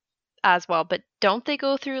as well, but don't they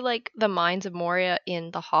go through like the mines of Moria in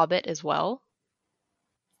The Hobbit as well?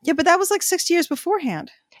 Yeah, but that was like 60 years beforehand.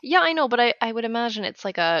 Yeah, I know, but I would imagine it's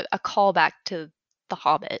like a callback to The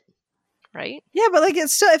Hobbit, right? Yeah, but like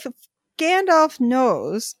it's still, if Gandalf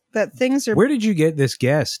knows that things are. Where did you get this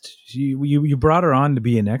guest? You brought her on to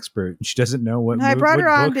be an expert, and she doesn't know what. I brought her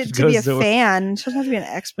on book to be a goes fan. She doesn't have to be an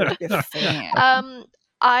expert to be a fan.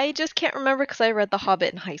 I just can't remember because I read The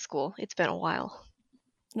Hobbit in high school. It's been a while.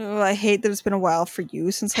 Oh, I hate that it's been a while for you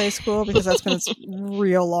since high school, because that's been a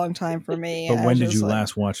real long time for me. But when did you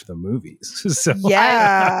last watch the movies? So.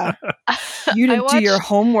 Yeah. You didn't do your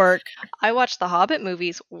homework. I watched the Hobbit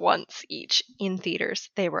movies once each in theaters.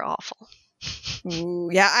 They were awful. Ooh,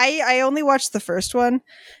 yeah, I only watched the first one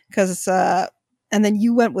because and then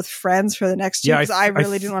you went with friends for the next two, because I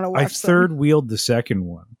really didn't want to watch I third wheeled the second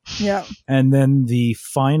one. Yeah. And then the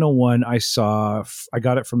final one I saw, I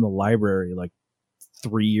got it from the library like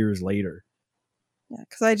 3 years later. Yeah,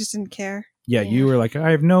 because I just didn't care. Yeah, you were like,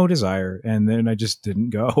 I have no desire. And then I just didn't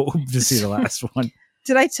go to see the last one.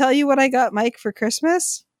 Did I tell you what I got Mike for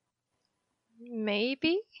Christmas?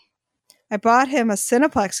 Maybe. I bought him a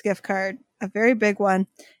Cineplex gift card, a very big one.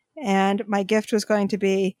 And my gift was going to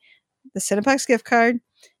be the Cineplex gift card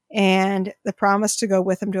and the promise to go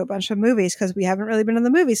with him to a bunch of movies, because we haven't really been in the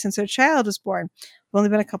movies since our child was born. We've only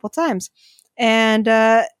been a couple times. And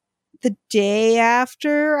the day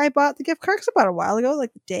after I bought the gift card, because I bought it a while ago,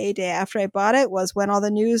 like the day after I bought it was when all the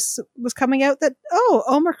news was coming out that,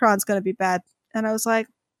 Omicron's going to be bad. And I was like,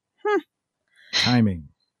 Timing.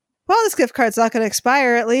 Well, this gift card's not going to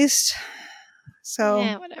expire, at least. So,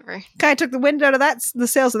 yeah, whatever. Kind of took the wind out of the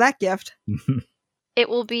sales of that gift. It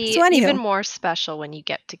will be even more special when you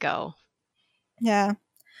get to go. Yeah.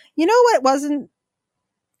 You know what wasn't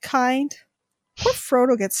kind? Poor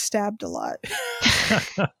Frodo gets stabbed a lot.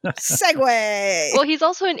 Segue. Well, he's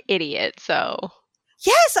also an idiot, so.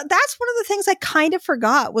 Yes, that's one of the things I kind of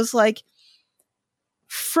forgot was like,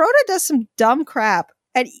 Frodo does some dumb crap.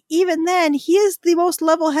 And even then, he is the most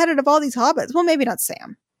level-headed of all these hobbits. Well, maybe not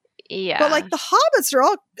Sam. Yeah. But like the hobbits are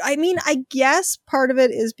all, I mean, I guess part of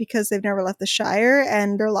it is because they've never left the Shire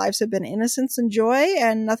and their lives have been innocence and joy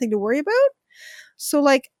and nothing to worry about. So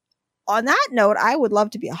like, on that note, I would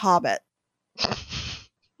love to be a hobbit.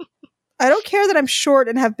 I don't care that I'm short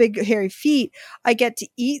and have big hairy feet. I get to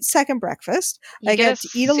eat second breakfast. I get to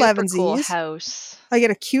eat 11sies. Cool house. I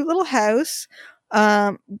get a cute little house.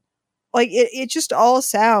 Like it just all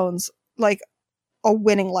sounds like a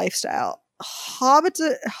winning lifestyle.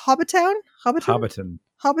 Hobbiton.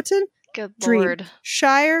 Good dream. Lord.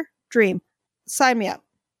 Shire, dream. Sign me up.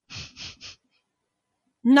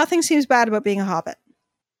 Nothing seems bad about being a hobbit.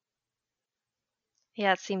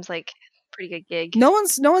 Yeah, it seems like a pretty good gig. No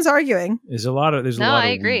one's arguing. There's a lot of I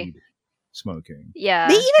agree. weed smoking. Yeah.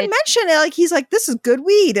 They even mention it, like he's like, this is good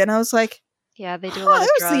weed. And I was like, yeah, they do a lot of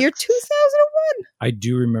it was drugs. the year 2001. I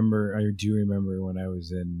do remember when I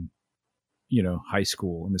was in, high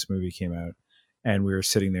school when this movie came out, and we were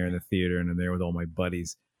sitting there in the theater and I'm there with all my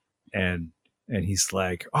buddies, and he's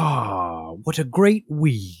like, "Oh, what a great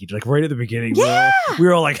weed!" Like right at the beginning, yeah, we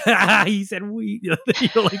were all like, he said weed. You're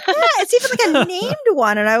like, yeah, it's even like a named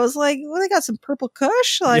one, and I was like, well, they got some purple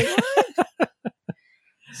kush, like, what?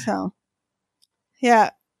 So, yeah,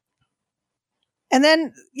 and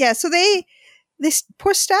then so they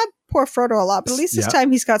stab poor Frodo a lot, but at least this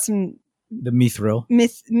time he's got some the mithril.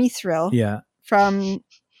 Mithril, yeah, from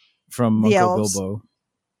Uncle elves. Bilbo.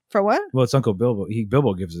 For what? Well, it's Uncle Bilbo.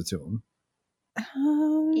 Bilbo gives it to him.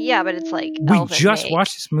 Yeah, but it's like we just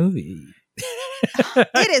watched this movie.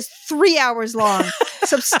 It is 3 hours long.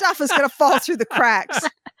 Some stuff is going to fall through the cracks.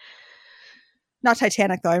 Not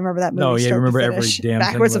Titanic, though. I remember that movie. No, yeah, I remember every damn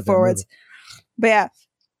backwards thing and forwards. But yeah,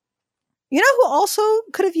 you know who also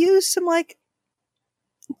could have used some like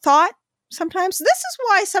thought? Sometimes this is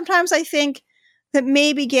why sometimes I think that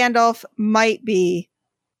maybe Gandalf might be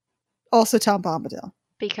also Tom Bombadil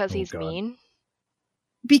because he's mean.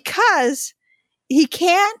 Because he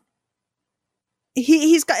can't.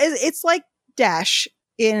 He's got. It's like Dash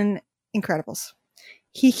in Incredibles.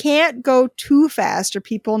 He can't go too fast, or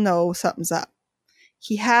people know something's up.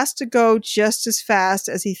 He has to go just as fast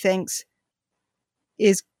as he thinks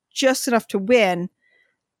is just enough to win,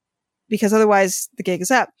 because otherwise the gig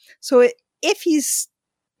is up. So if he's,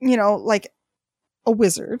 like a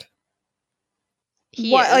wizard, He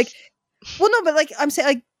is. like, well, no, but like I'm saying,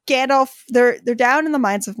 like Gandalf, they're down in the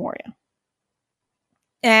mines of Moria,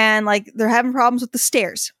 and like they're having problems with the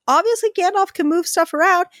stairs. Obviously, Gandalf can move stuff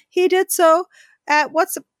around. He did so at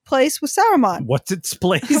what's the place with Saruman? What's its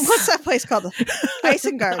place? What's that place called?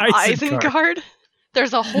 Isengard. Isengard.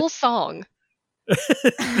 There's a whole song.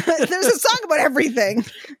 There's a song about everything.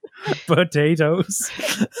 Potatoes.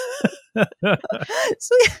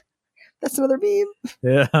 So yeah, that's another meme.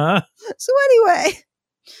 Yeah. So anyway,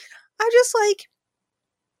 I'm just like,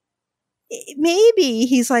 maybe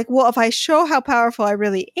he's like, well, if I show how powerful I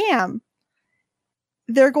really am,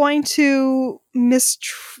 they're going to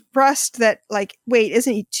mistrust that, like, wait,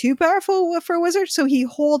 isn't he too powerful for a wizard? So he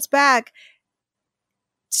holds back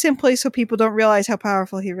simply so people don't realize how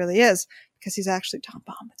powerful he really is, because he's actually Tom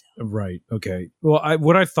Bombadil. Right. Okay. Well,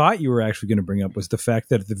 what I thought you were actually going to bring up was the fact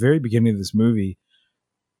that at the very beginning of this movie,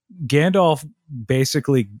 Gandalf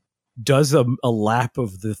basically does a lap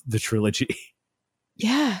of the trilogy.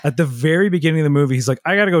 Yeah. At the very beginning of the movie, he's like,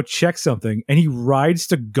 I got to go check something. And he rides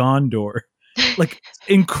to Gondor like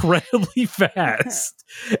incredibly fast.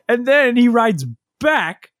 And then he rides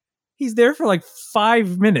back. He's there for like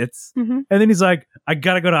 5 minutes. Mm-hmm. And then he's like, I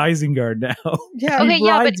got to go to Isengard now. Yeah. Okay, He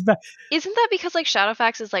yeah, but rides back. isn't that because like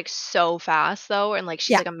Shadowfax is like so fast though, and like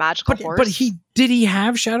she's Yeah. like a magical horse? But did he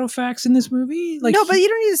have Shadowfax in this movie? Like, no, but you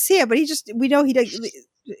don't need to see it. But we know he does.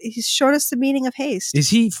 He showed us the meaning of haste. is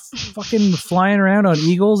he fucking flying around on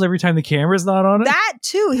eagles every time the camera's not on him? That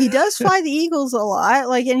too. He does fly the eagles a lot.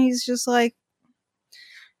 Like, and he's just like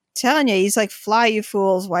telling you, he's like, fly, you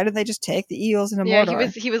fools. Why didn't they just take the eagles into yeah,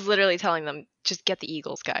 Mordor? he was literally telling them, just get the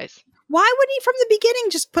eagles, guys. Why wouldn't he from the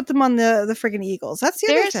beginning just put them on the friggin' eagles? That's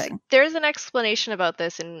the other thing. There's an explanation about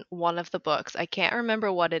this in one of the books. I can't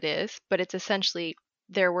remember what it is, but it's essentially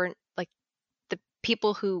there were like the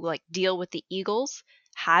people who like deal with the eagles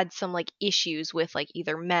had some like issues with like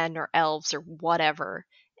either men or elves or whatever,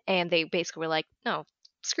 and they basically were like, no,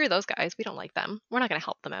 screw those guys, we don't like them, we're not going to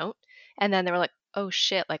help them out. And then they were like, oh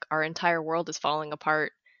shit, like our entire world is falling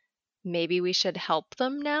apart, maybe we should help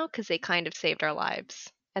them now because they kind of saved our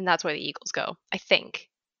lives. And that's why the eagles go, I think.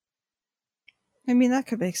 I mean, that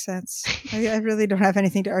could make sense. I really don't have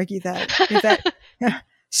anything to argue that. Is that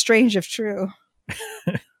strange if true?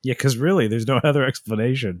 Yeah, because really, there's no other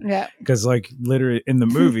explanation. Yeah. Because, like, literally in the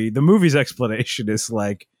movie's explanation is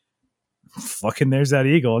like, fucking there's that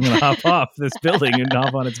eagle. I'm going to hop off this building and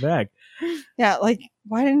hop on its back. Yeah, like,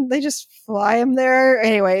 why didn't they just fly him there?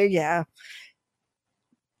 Anyway, yeah.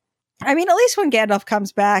 I mean, at least when Gandalf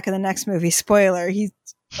comes back in the next movie, spoiler, he's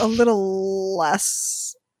a little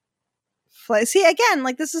less... See, again,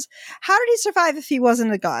 like, this is... How did he survive if he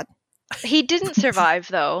wasn't a god? He didn't survive,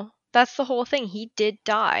 though. That's the whole thing. He did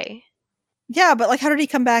die. Yeah, but, like, how did he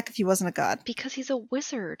come back if he wasn't a god? Because he's a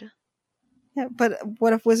wizard. Yeah, but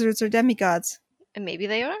what if wizards are demigods? And maybe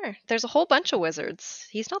they are. There's a whole bunch of wizards.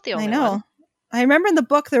 He's not the only I know. one. I remember in the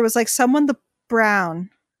book there was, like, someone the brown.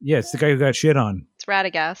 Yeah, it's the guy who got shit on. It's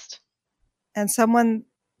Radagast. And someone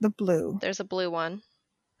the blue. There's a blue one.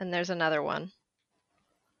 And there's another one.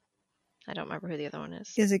 I don't remember who the other one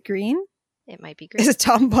is. Is it green? It might be green. Is it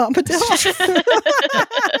Tom Bombadil?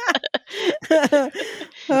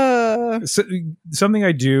 So, something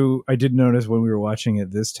I did notice when we were watching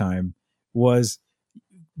it this time was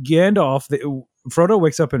Gandalf. Frodo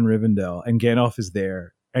wakes up in Rivendell and Gandalf is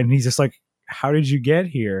there, and he's just like, "How did you get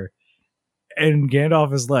here?" And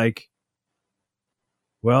Gandalf is like,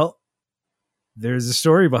 "Well, there's a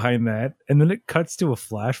story behind that." And then it cuts to a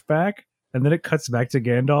flashback, and then it cuts back to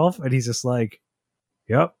Gandalf, and he's just like,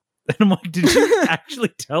 "Yep." And I'm like, did you actually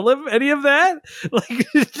tell him any of that? Like,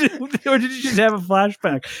 or did you just have a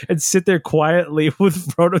flashback and sit there quietly with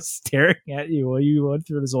Frodo staring at you while you went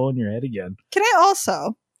through this hole in your head again? Can I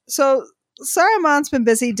also... So, Saruman's been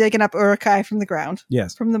busy digging up Uruk-hai from the ground.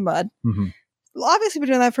 Yes. From the mud. Mm-hmm. Obviously been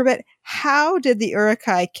doing that for a bit. How did the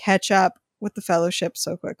Uruk-hai catch up with the Fellowship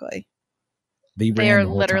so quickly? They are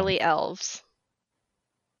literally elves.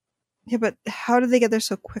 Yeah, but how did they get there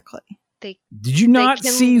so quickly? Did you not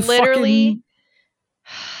see literally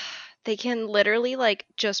fucking... They can literally like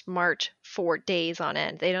just march 4 days on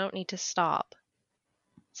end. They don't need to stop.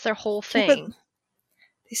 It's their whole thing. Yeah, but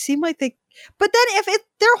they seem like they... But then if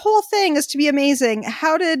their whole thing is to be amazing,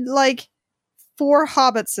 how did like 4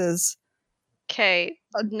 hobbitses Okay,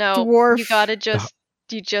 no, dwarf.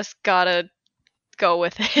 you just gotta go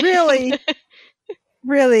with it. Really?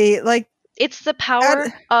 Really? Like, It's the power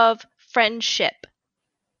of friendship.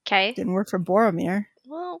 Okay? didn't work for Boromir.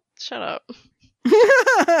 Well, shut up.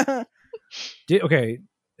 Okay,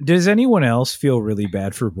 does anyone else feel really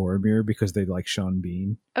bad for Boromir because they like Sean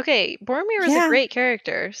Bean? Okay, Boromir is Yeah. a great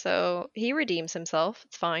character, so he redeems himself.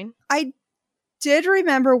 It's fine. I did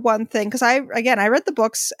remember one thing, because I read the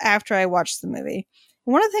books after I watched the movie.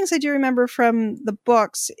 One of the things I do remember from the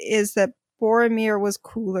books is that Boromir was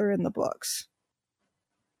cooler in the books.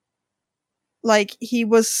 Like, he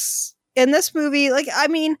was in this movie, like, I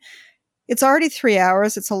mean, it's already 3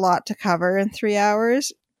 hours. It's a lot to cover in 3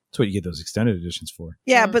 hours. That's what you get those extended editions for.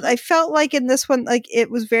 Yeah, but I felt like in this one, like,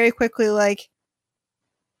 it was very quickly like,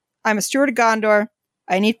 I'm a steward of Gondor.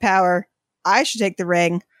 I need power. I should take the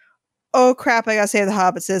ring. Oh crap, I gotta save the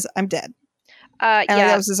hobbits. I'm dead. And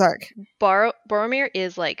that was his arc. Boromir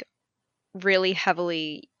is like really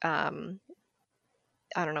heavily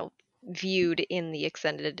viewed in the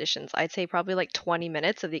extended editions. I'd say probably like 20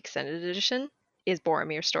 minutes of the extended edition is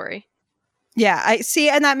Boromir's story. Yeah, I see,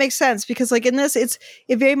 and that makes sense because like in this, it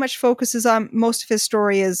very much focuses on most of his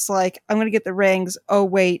story is like, I'm gonna get the rings, oh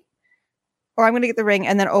wait. Or I'm gonna get the ring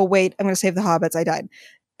and then oh wait, I'm gonna save the hobbits, I died.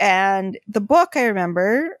 And the book, I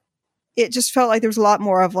remember, it just felt like there was a lot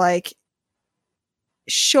more of like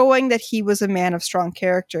showing that he was a man of strong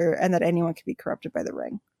character and that anyone could be corrupted by the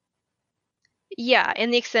ring. Yeah,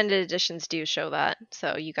 and the extended editions do show that.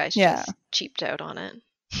 So you guys just cheaped out on it.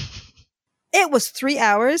 It was 3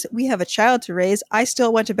 hours. We have a child to raise. I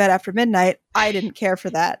still went to bed after midnight. I didn't care for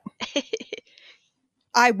that.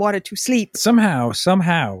 I wanted to sleep. Somehow,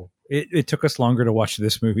 it took us longer to watch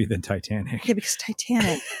this movie than Titanic. Yeah, because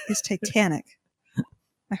Titanic is Titanic.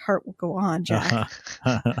 My heart will go on, Jack.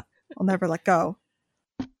 I'll never let go.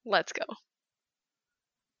 Let's go.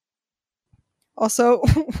 Also,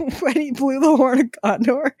 when he blew the horn of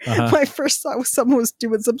Gondor, my first thought was someone was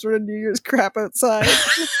doing some sort of New Year's crap outside.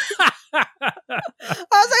 I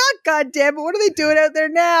was like, oh, God damn it, what are they doing out there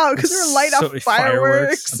now? Because they're lighting off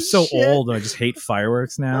fireworks. I'm so old and I just hate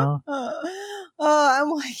fireworks now. I'm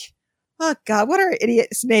like, oh, God, what are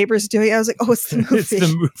idiots neighbors doing? I was like, oh, it's the movie. It's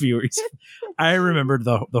the movie where I remembered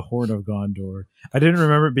the Horn of Gondor. I didn't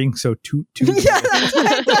remember it being so toot. Yeah, that's why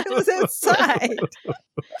I thought it was outside.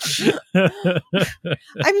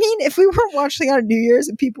 I mean, if we were watching on New Year's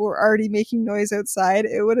and people were already making noise outside,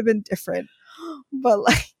 it would have been different. But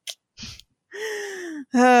like,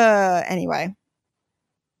 anyway.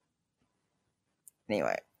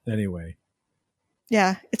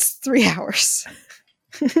 Yeah, it's 3 hours.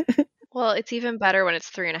 Well, it's even better when it's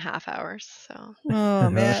 3.5 hours. So. Oh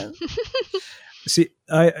man. See,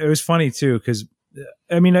 it was funny too because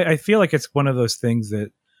I mean I feel like it's one of those things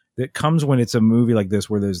that comes when it's a movie like this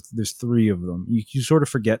where there's three of them. You sort of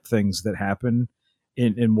forget things that happen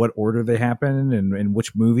in what order they happen and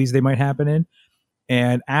which movies they might happen in.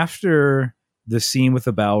 And after the scene with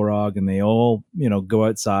the Balrog and they all go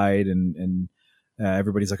outside and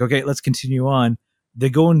everybody's like, okay, let's continue on. They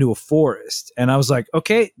go into a forest, and I was like,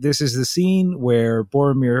 okay, this is the scene where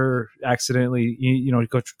Boromir accidentally,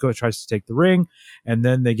 go tries to take the ring, and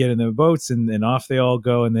then they get in the boats, and off they all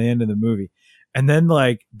go, and they end of the movie. And then,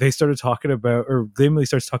 like, they started talking about, or Gimli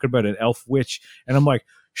starts talking about an elf witch, and I'm like,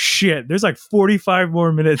 shit, there's like 45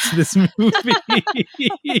 more minutes to this movie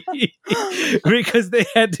because they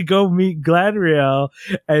had to go meet Galadriel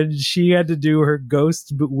and she had to do her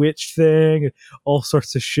ghost witch thing and all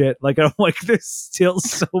sorts of shit. Like, I'm like, there's still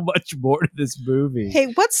so much more to this movie. Hey,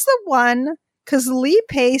 what's the one? Because Lee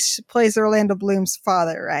Pace plays Orlando Bloom's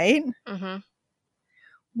father, right? Mm-hmm.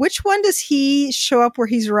 Which one does he show up where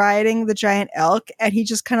he's riding the giant elk and he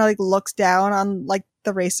just kind of like looks down on like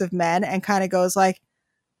the race of men and kind of goes like,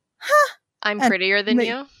 huh. I'm prettier than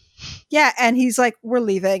you? Yeah, and he's like, we're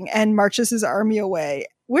leaving, and marches his army away.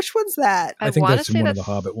 Which one's that? I think that's in one of the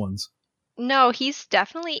Hobbit ones. No, he's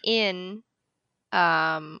definitely in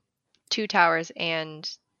Two Towers and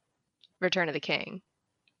Return of the King.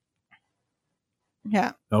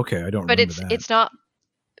 Yeah. Okay, I don't but remember that. But it's not...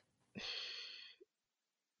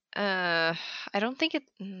 I don't think it...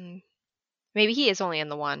 Maybe he is only in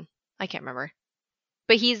the one. I can't remember.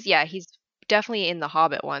 But he's definitely in the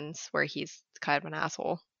Hobbit ones where he's kind of an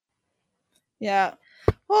asshole. Yeah.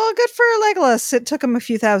 Well, good for Legolas. It took him a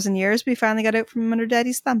few thousand years, but he finally got out from under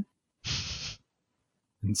Daddy's thumb.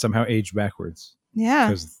 And somehow aged backwards.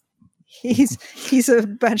 Yeah. He's a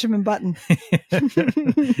Benjamin Button.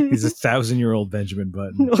 He's 1,000-year-old Benjamin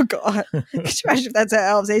Button. Oh, God. Could you imagine if that's at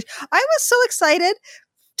elves' age? I was so excited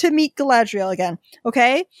to meet Galadriel again.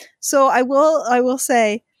 Okay? So I will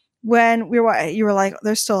say, when you were like,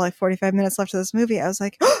 there's still like 45 minutes left of this movie. I was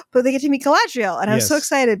like, oh, but they get to meet Galadriel. And I was so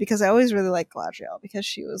excited because I always really liked Galadriel because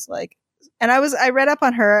she was like, and I read up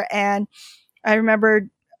on her and I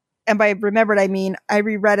remembered, and by remembered, I mean, I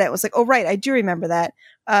reread it. It was like, oh, right. I do remember that,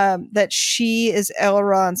 that she is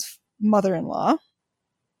Elrond's mother-in-law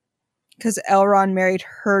because Elrond married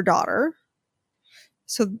her daughter.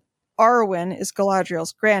 So Arwen is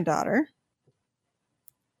Galadriel's granddaughter.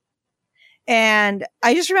 And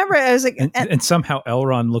I just remember I was like, and somehow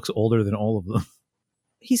Elrond looks older than all of them.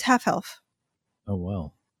 He's half elf. Oh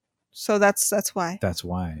well. So that's why. That's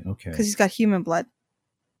why. Okay. Because he's got human blood,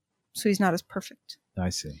 so he's not as perfect. I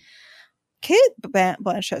see. Kate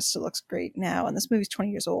Blanchett still looks great now, and this movie's 20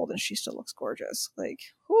 years old, and she still looks gorgeous. Like,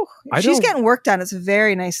 whew, she's getting work done. It's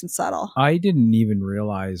very nice and subtle. I didn't even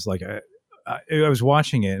realize. Like, I was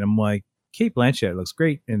watching it, and I'm like, Kate Blanchett looks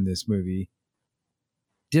great in this movie.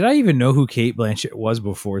 Did I even know who Kate Blanchett was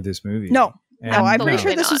before this movie? No, I'm pretty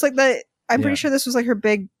sure this was like pretty sure this was like her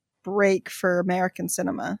big break for American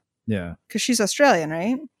cinema. Yeah, because she's Australian,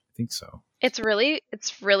 right? I think so. It's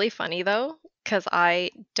really funny though, because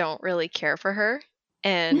I don't really care for her,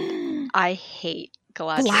 and I hate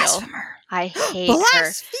Galadriel. Blasphemer. I hate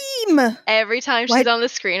her. Every time she's on the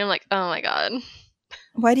screen, I'm like, oh my god.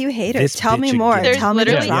 Why do you hate her? Tell me more. Tell me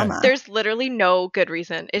the drama. There's literally no good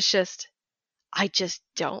reason. It's just, I just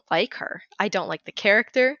don't like her. I don't like the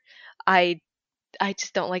character. I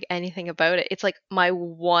just don't like anything about it. It's like my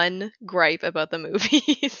one gripe about the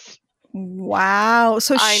movies. Wow.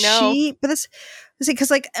 So I know. But this,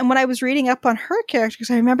 because like, and when I was reading up on her character,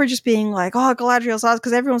 because I remember just being like, oh, Galadriel's awesome,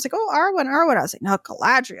 because everyone's like, oh, Arwen. I was like, no,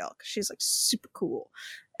 Galadriel, because she's like super cool.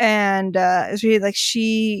 And it's really like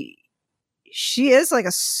she is like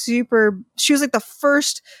she was like the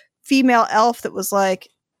first female elf that was like,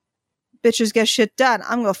 bitches get shit done.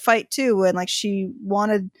 I'm gonna fight too. And like she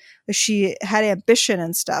had ambition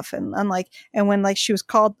and stuff. And unlike, and when like she was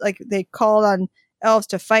called, like they called on elves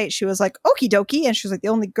to fight, she was like, okie dokie. And she was like the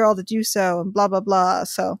only girl to do so and blah, blah, blah.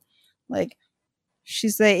 So like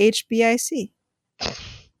she's the HBIC.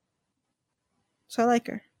 So I like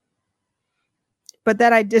her. But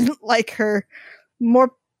then I didn't like her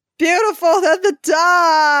more beautiful than the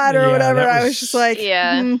dad or whatever. I was just like,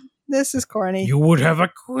 this is corny. You would have a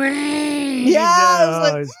queen. Yeah, I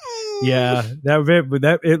was like, yeah,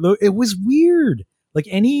 it was weird. Like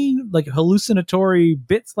any like hallucinatory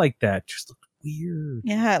bits like that just looked weird.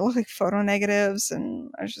 Yeah, it looked like photo negatives,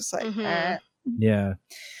 and I was just like, yeah.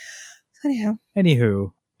 Anywho.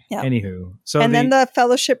 Yeah. Anywho. So then the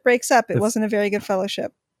fellowship breaks up. It wasn't a very good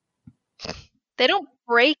fellowship. They don't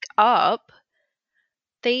break up.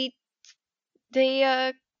 They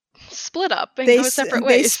split up and go separate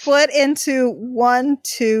ways. They split into 1,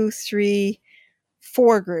 2, 3,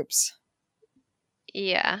 4 groups.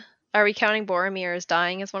 Yeah. Are we counting Boromir as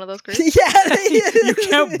dying as one of those groups? Yeah. You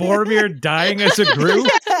count Boromir dying as a group?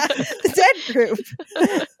 Yeah, the dead group.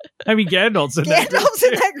 I mean, Gandalf's in that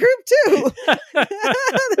group too.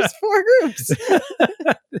 There's 4 groups.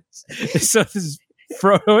 So this is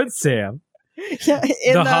Frodo and Sam. Yeah,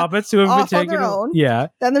 the hobbits who have been taken own. Yeah.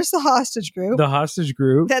 Then there's the hostage group.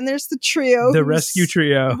 Then there's the trio. The rescue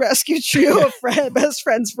trio. Rescue trio of best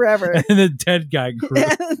friends forever. And the dead guy group.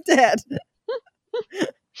 And the dead.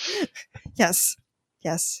 Yes.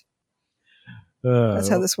 That's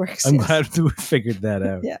how this works. I'm glad we figured that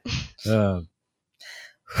out. Yeah.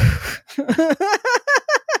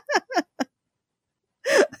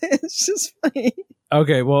 It's just funny.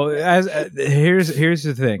 Okay, well, here's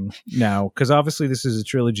the thing now, because obviously this is a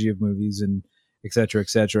trilogy of movies and et cetera, et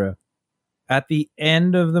cetera. At the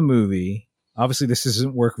end of the movie, obviously this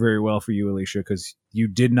doesn't work very well for you, Alicia, because you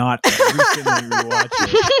did not recently rewatch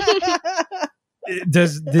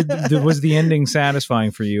it. Was the ending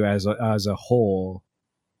satisfying for you as a whole?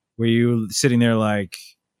 Were you sitting there like,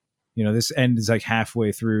 you know, this end is like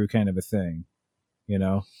halfway through kind of a thing, you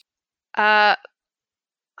know?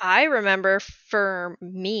 I remember for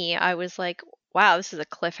me, I was like, wow, this is a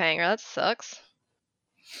cliffhanger. That sucks.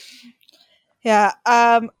 Yeah.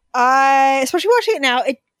 I, especially watching it now,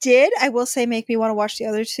 it did, I will say, make me want to watch the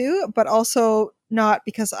other 2, but also not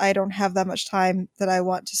because I don't have that much time that I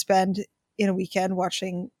want to spend in a weekend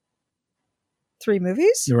watching 3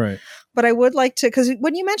 movies. Right. But I would like to, because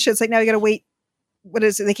when you mentioned it's like now you got to wait. What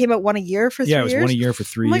is it? They came out 1 a year for 3 years? Yeah, it was 1 a year for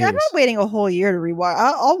 3 years. I'm not waiting a whole year to rewatch.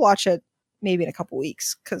 I'll watch it maybe in a couple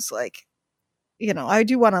weeks because, like, you know, I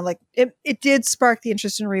do want to, like, it did spark the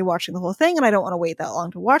interest in rewatching the whole thing, and I don't want to wait that long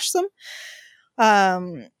to watch them.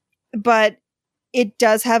 But it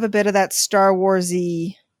does have a bit of that Star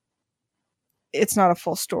Wars-y it's not a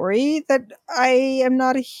full story that I am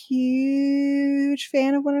not a huge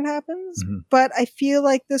fan of when it happens. Mhm. But I feel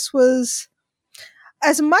like this was,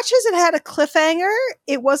 as much as it had a cliffhanger,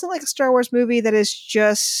 it wasn't like a Star Wars movie that is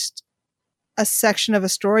just a section of a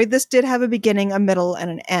story. This did have a beginning, a middle, and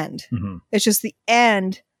an end. Mhm. It's just the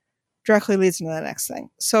end directly leads into the next thing.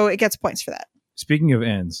 So it gets points for that. Speaking of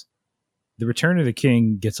ends, The Return of the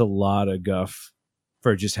King gets a lot of guff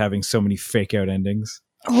for just having so many fake out endings.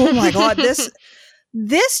 Oh my god,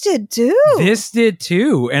 this did too. This did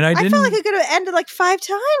too, and I didn't. felt like it could have ended like 5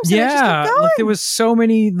 times. And it just Yeah, kept going. like there was so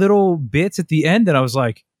many little bits at the end that I was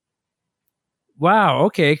like, "Wow,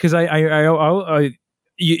 okay." Because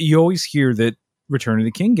you always hear that Return of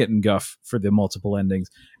the King getting guff for the multiple endings,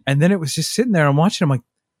 and then it was just sitting there. I'm watching. I'm like,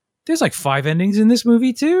 "There's like 5 endings in this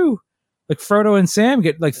movie too." Like Frodo and Sam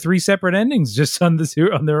get like 3 separate endings just on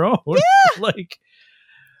their own. Yeah, like,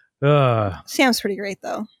 Sam's pretty great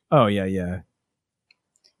though. oh yeah.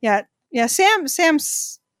 Yeah.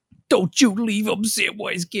 Sam's. Don't you leave him,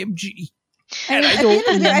 Samwise Gamgee. And I at the don't end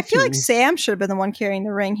of the day, I want feel like to. Sam should have been the one carrying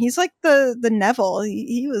the ring. He's like the Neville.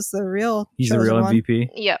 He was the real. He's the chosen real one. MVP.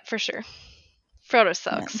 Yeah, for sure. Frodo Yeah,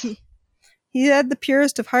 sucks. he had the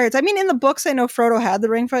purest of hearts. I mean, in the books, I know Frodo had the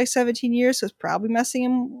ring for like 17 years, so it's probably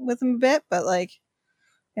messing with him a bit. But like,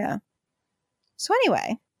 yeah. So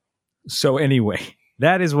anyway,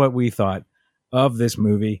 that is what we thought of this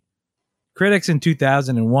movie. Critics in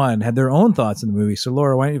 2001 had their own thoughts on the movie. So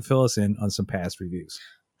Laura, why don't you fill us in on some past reviews?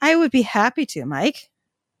 I would be happy to, Mike.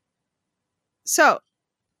 So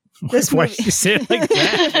this Why movie, did you say it like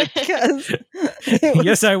that? because it was-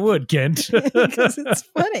 Yes, I would, Kent. because it's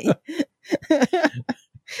funny.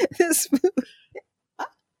 This movie.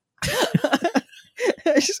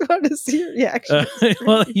 I just wanted to see your reaction.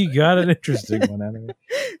 Well, you got an interesting one out of it.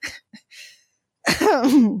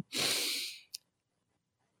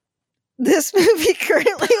 This movie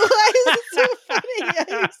currently, why is it so funny?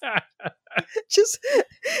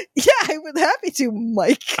 I would happy to,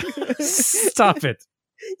 Mike. Stop it.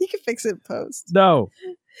 You can fix it in post. No.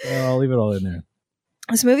 I'll leave it all in there.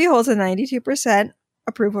 This movie holds a 92%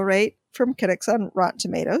 approval rate from critics on Rotten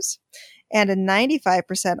Tomatoes and a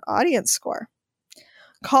 95% audience score.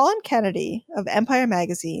 Colin Kennedy of Empire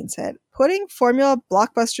Magazine said, "Putting formula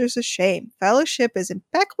blockbusters to shame, Fellowship is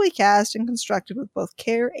impeccably cast and constructed with both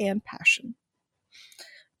care and passion."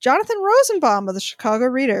 Jonathan Rosenbaum of the Chicago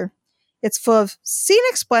Reader, "It's full of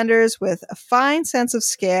scenic splendors with a fine sense of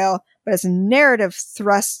scale, but its narrative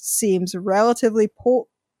thrust seems relatively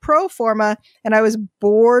pro forma, and I was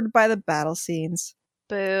bored by the battle scenes."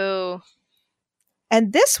 Boo.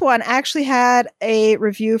 And this one actually had a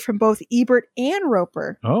review from both Ebert and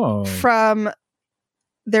Roper Oh. from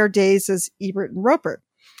their days as Ebert and Roper.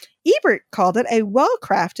 Ebert called it a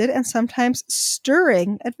well-crafted and sometimes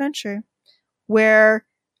stirring adventure, where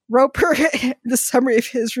Roper, the summary of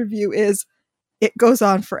his review is, "It goes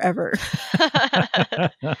on forever."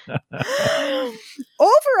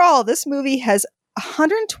 Overall, this movie has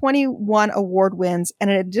 121 award wins and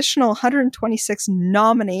an additional 126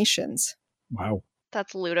 nominations. Wow.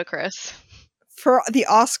 That's ludicrous. For the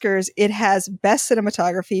Oscars, it has Best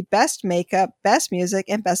Cinematography, Best Makeup, Best Music,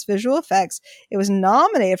 and Best Visual Effects. It was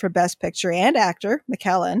nominated for Best Picture and Actor,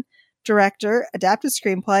 McKellen, Director, Adapted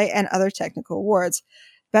Screenplay, and other technical awards.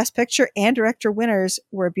 Best Picture and Director winners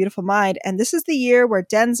were A Beautiful Mind, and this is the year where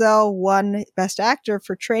Denzel won Best Actor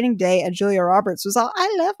for Training Day, and Julia Roberts was all,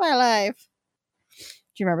 "I love my life." Do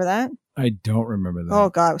you remember that? I don't remember that. Oh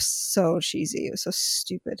god, it was so cheesy. It was so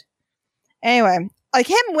stupid. Anyway, like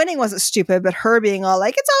him winning wasn't stupid, but her being all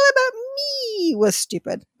like, "It's all about me," was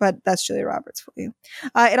stupid. But that's Julia Roberts for you.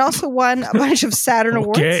 It also won a bunch of Saturn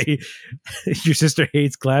Awards. Okay. Your sister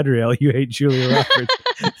hates Gladriel. You hate Julia Roberts.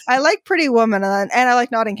 I like Pretty Woman and I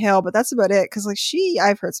like Notting Hill, but that's about it. Because like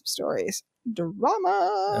I've heard some stories.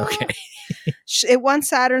 Drama. Okay. It won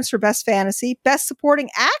Saturns for Best Fantasy, Best Supporting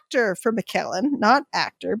Actor for McKellen, not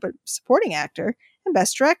actor, but supporting actor, and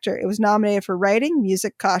Best Director. It was nominated for writing,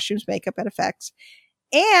 music, costumes, makeup, and effects.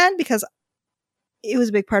 And because it was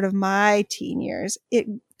a big part of my teen years, it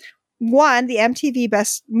won the MTV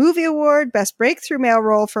Best Movie Award, Best Breakthrough Male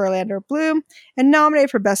Role for Orlando Bloom, and nominated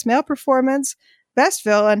for Best Male Performance, Best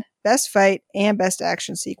Villain, Best Fight, and Best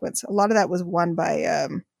Action Sequence. A lot of that was won by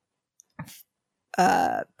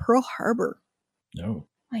Pearl Harbor. No.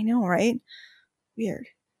 I know, right? Weird.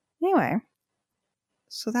 Anyway,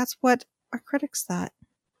 so that's what our critics thought.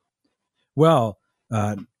 Well,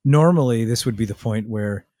 normally this would be the point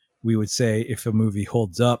where we would say if a movie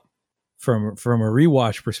holds up from a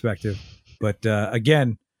rewatch perspective. But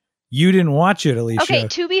again, You didn't watch it, Alicia. Okay,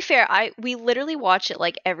 to be fair, we literally watch it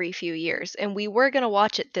like every few years, and we were gonna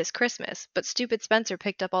watch it this Christmas, but stupid Spencer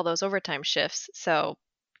picked up all those overtime shifts, so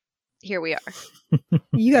here we are.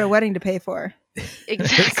 You got a wedding to pay for.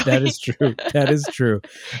 Exactly. That is true. That is true.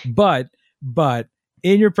 But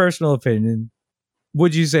in your personal opinion,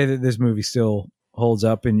 would you say that this movie still holds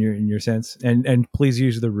up in your sense? And please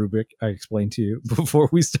use the rubric I explained to you before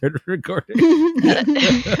we started recording.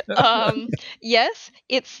 Yes,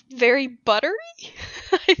 it's very buttery,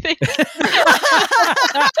 I think.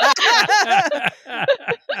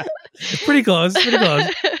 Pretty close.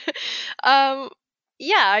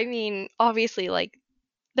 Yeah, I mean, obviously, like,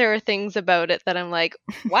 there are things about it that I'm like,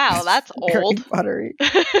 wow, that's old. Very buttery.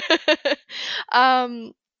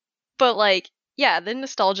 But like, yeah, the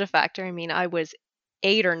nostalgia factor. I mean, I was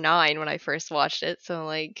 8 or 9 when I first watched it, so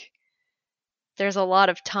like, there's a lot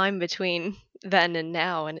of time between then and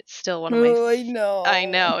now, and it's still one of my. Oh, I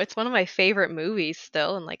know. It's one of my favorite movies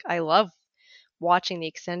still, and like, I love watching the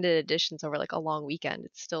extended editions over like a long weekend.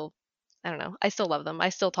 It's still, I don't know, I still love them. I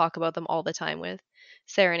still talk about them all the time with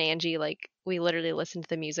Sarah and Angie. Like, we literally listen to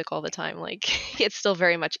the music all the time. Like, it's still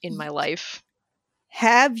very much in my life.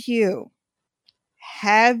 Have you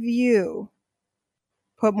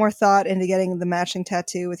put more thought into getting the matching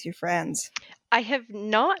tattoo with your friends? I have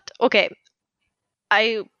not. Okay,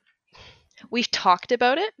 we've talked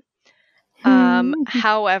about it.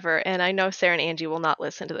 However, and I know Sarah and Angie will not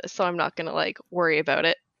listen to this, so I'm not gonna like worry about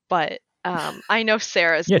it. But I know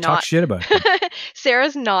Sarah's not. Talk shit about it.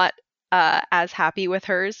 Sarah's not as happy with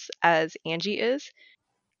hers as Angie is.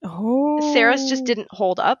 Oh, Sarah's just didn't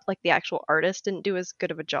hold up. Like, the actual artist didn't do as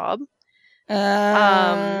good of a job.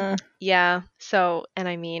 Yeah. So, and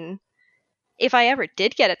I mean, if I ever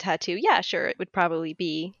did get a tattoo, yeah, sure, it would probably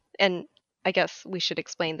be. And I guess we should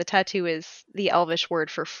explain. The tattoo is the Elvish word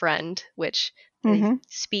for friend, which they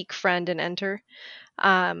speak friend and enter.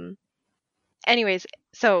 Anyways,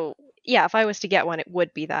 so yeah, if I was to get one, it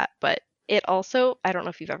would be that. But it also, I don't know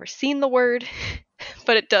if you've ever seen the word,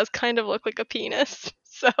 but it does kind of look like a penis.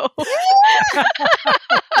 So,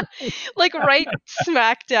 like, right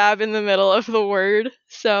smack dab in the middle of the word.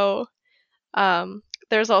 So,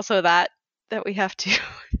 there's also that we have to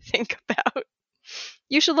think about.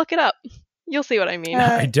 You should look it up. You'll see what I mean.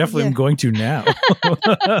 I definitely am going to now.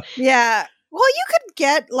 Yeah. Well, you could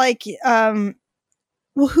get like, well,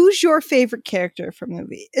 who's your favorite character from the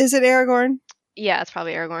movie? Is it Aragorn? Yeah, it's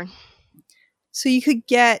probably Aragorn. So you could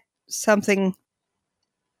get something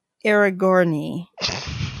Aragorn-y.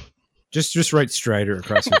 Just write Strider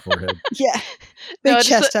across your forehead. Yeah. Big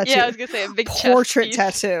chest tattoo. Yeah, I was going to say a big portrait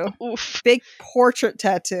chest tattoo. Oof. Big portrait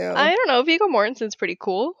tattoo. I don't know. Viggo Mortensen's pretty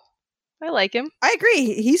cool. I like him. I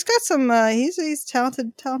agree. He's got some, he's a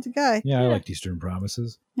talented guy. Yeah, I liked Eastern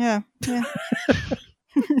Promises. Yeah.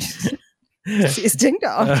 It's Ding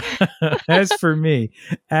Dong. As for me,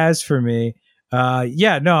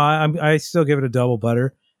 yeah, no, I still give it a double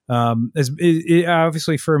butter.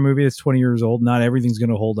 Obviously, for a movie that's 20 years old, not everything's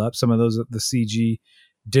going to hold up. Some of those, the CG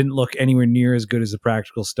didn't look anywhere near as good as the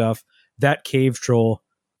practical stuff. That cave troll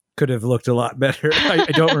could have looked a lot better. I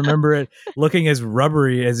don't remember it looking as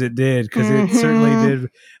rubbery as it did, because it certainly did.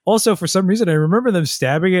 Also, for some reason, I remember them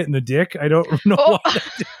stabbing it in the dick. I don't know why.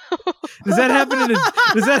 Does that happen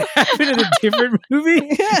in a different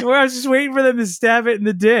movie? Yeah. Where I was just waiting for them to stab it in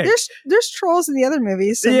the dick. There's trolls in the other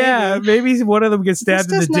movies. So yeah, maybe one of them gets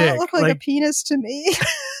stabbed in the dick. Does not look like a penis to me.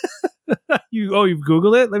 You've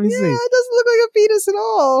Googled it? Let me see. Yeah, it doesn't look like a penis at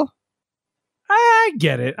all. I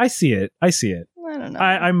get it. I see it. I don't know.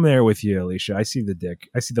 I'm there with you, Alicia. I see the dick.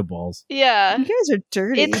 I see the balls. Yeah. You guys are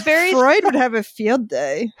dirty. It's very Freud would have a field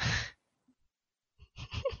day.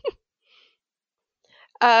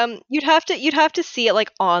 You'd have to see it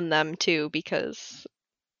like on them too, because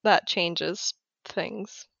that changes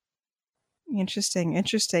things. Interesting.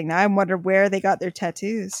 Now I wonder where they got their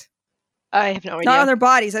tattoos. I have no idea. Not on their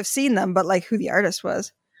bodies. I've seen them, but like who the artist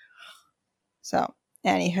was. So,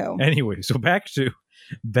 anyway, so back to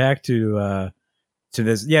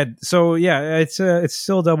this. Yeah. So yeah, it's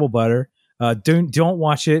still double butter. Don't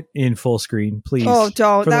watch it in full screen, please. Oh,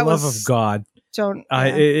 don't. For the love of God. Don't.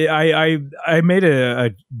 Yeah. I made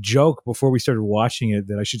a joke before we started watching it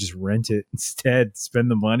that I should just rent it instead, spend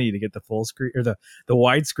the money to get the full screen or the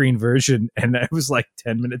widescreen version. And I was like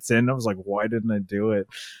 10 minutes in, I was like, why didn't I do it?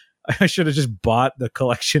 I should have just bought the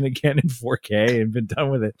collection again in 4K and been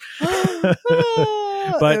done with it.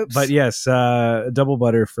 But yes, double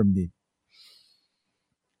butter from me.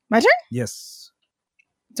 My turn? Yes.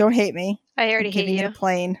 Don't hate me. I already hate you. A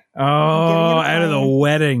plane. Oh, out of the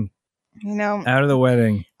wedding. You know, out of the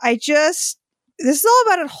wedding. this is all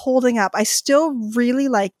about it holding up. I still really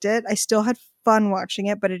liked it. I still had fun watching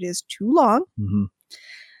it, but it is too long. Mm-hmm.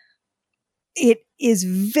 It is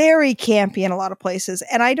very campy in a lot of places.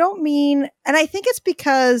 And I think it's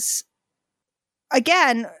because,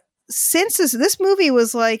 again, since this movie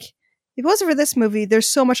was like, if it wasn't for this movie, there's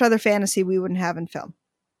so much other fantasy we wouldn't have in film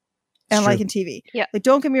and like in TV. Yeah. Like,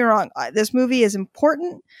 don't get me wrong. This movie is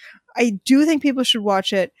important. I do think people should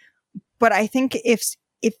watch it. But I think if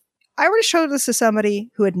I were to show this to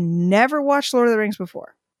somebody who had never watched Lord of the Rings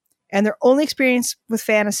before, and their only experience with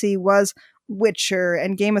fantasy was Witcher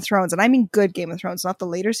and Game of Thrones, and I mean good Game of Thrones, not the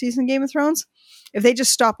later season Game of Thrones, if they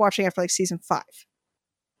just stop watching after like season 5,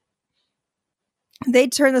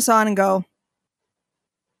 they'd turn this on and go,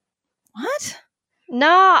 what?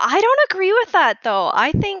 Nah, I don't agree with that though.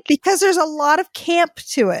 I think Because there's a lot of camp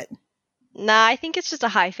to it. I think it's just a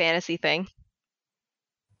high fantasy thing.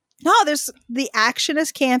 No, there's the action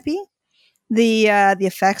is campy. The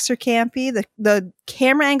effects are campy. The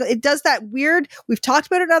camera angle, it does that weird. We've talked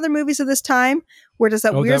about it in other movies of this time, where it does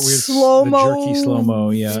that weird slow mo, jerky slow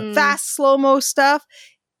mo, fast slow mo stuff.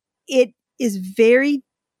 It is very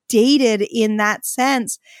dated in that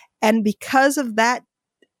sense, and because of that,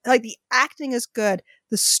 like the acting is good,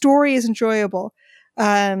 the story is enjoyable.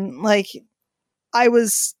 Like I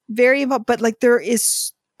was very involved, but like there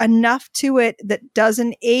is enough to it that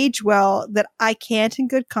doesn't age well that I can't, in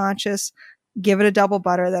good conscience, give it a double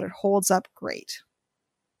butter that it holds up great.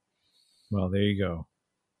 Well, there you go.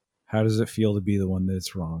 How does it feel to be the one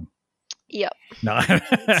that's wrong? Yep. No,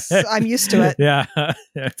 I'm used to it. Yeah,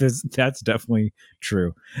 that's definitely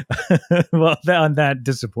true. Well, on that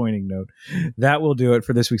disappointing note, that will do it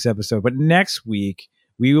for this week's episode. But next week,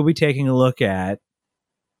 we will be taking a look at.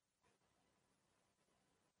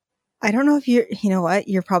 I don't know if you know what,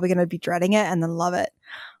 you're probably going to be dreading it and then love it.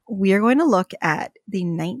 We are going to look at the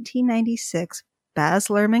 1996 Baz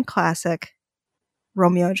Luhrmann classic,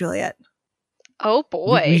 Romeo and Juliet. Oh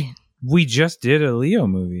boy. We just did a Leo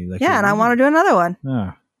movie. And I want to do another one.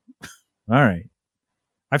 Oh. All right.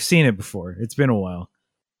 I've seen it before. It's been a while.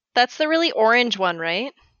 That's the really orange one,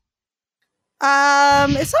 right?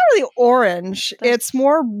 It's not really orange. It's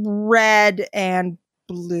more red and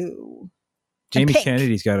blue. Jamie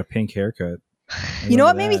Kennedy's got a pink haircut. You know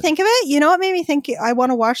what made me think of it? You know what made me think I want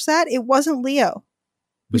to watch that? It wasn't Leo.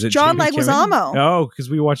 Was it John Jamie Leguizamo. Oh, because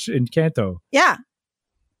we watched Encanto. Yeah.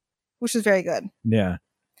 Which is very good. Yeah.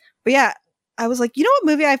 But yeah, I was like, you know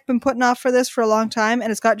what movie I've been putting off for this for a long time?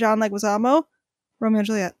 And it's got John Leguizamo? Romeo and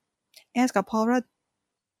Juliet. And it's got Paul Rudd.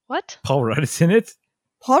 What? Paul Rudd is in it?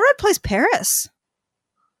 Paul Rudd plays Paris.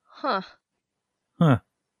 Huh.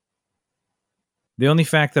 The only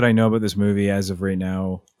fact that I know about this movie as of right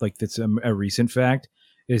now, like that's a recent fact,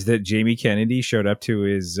 is that Jamie Kennedy showed up to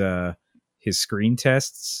his screen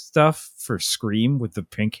test stuff for Scream with the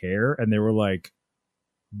pink hair, and they were like,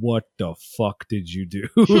 what the fuck did you do?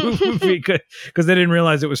 Because they didn't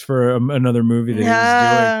realize it was for another movie that he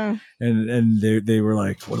was doing. And they were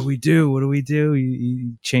like, what do we do?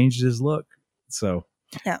 He changed his look. So,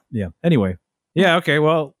 yeah. Anyway. Yeah, okay.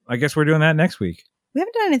 Well, I guess we're doing that next week. We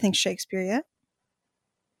haven't done anything Shakespeare yet.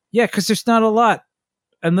 Yeah, because there's not a lot.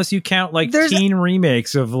 Unless you count teen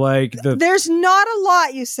remakes of There's not a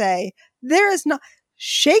lot, you say. There is not.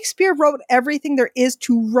 Shakespeare wrote everything there is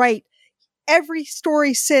to write. Every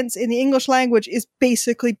story since in the English language is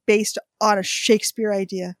basically based on a Shakespeare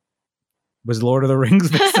idea. Was Lord of the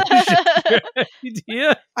Rings based on a Shakespeare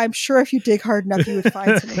idea? I'm sure if you dig hard enough, you would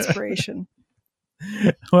find some inspiration.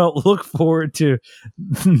 Well, look forward to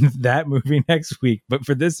that movie next week. But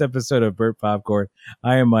for this episode of Burt Popcorn,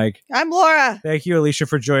 I am Mike. I'm Laura. Thank you, Alicia,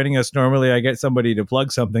 for joining us. Normally, I get somebody to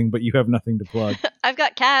plug something, but you have nothing to plug. I've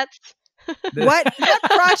got cats. What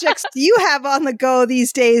projects do you have on the go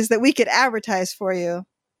these days that we could advertise for you?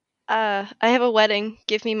 I have a wedding.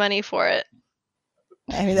 Give me money for it.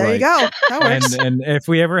 I mean, there you go. That works. And if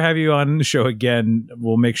we ever have you on the show again,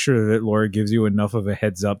 we'll make sure that Laura gives you enough of a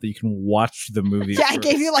heads up that you can watch the movie. Yeah, I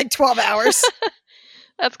gave you 12 hours.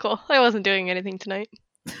 That's cool. I wasn't doing anything tonight.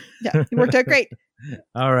 Yeah, it worked out great.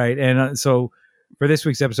 All right. And so for this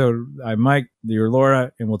week's episode, I'm Mike, you're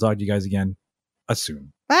Laura, and we'll talk to you guys again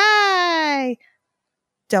soon. Bye.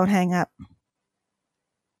 Don't hang up.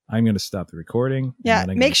 I'm going to stop the recording. Yeah,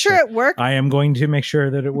 make sure it worked. I am going to make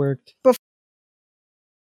sure that it worked.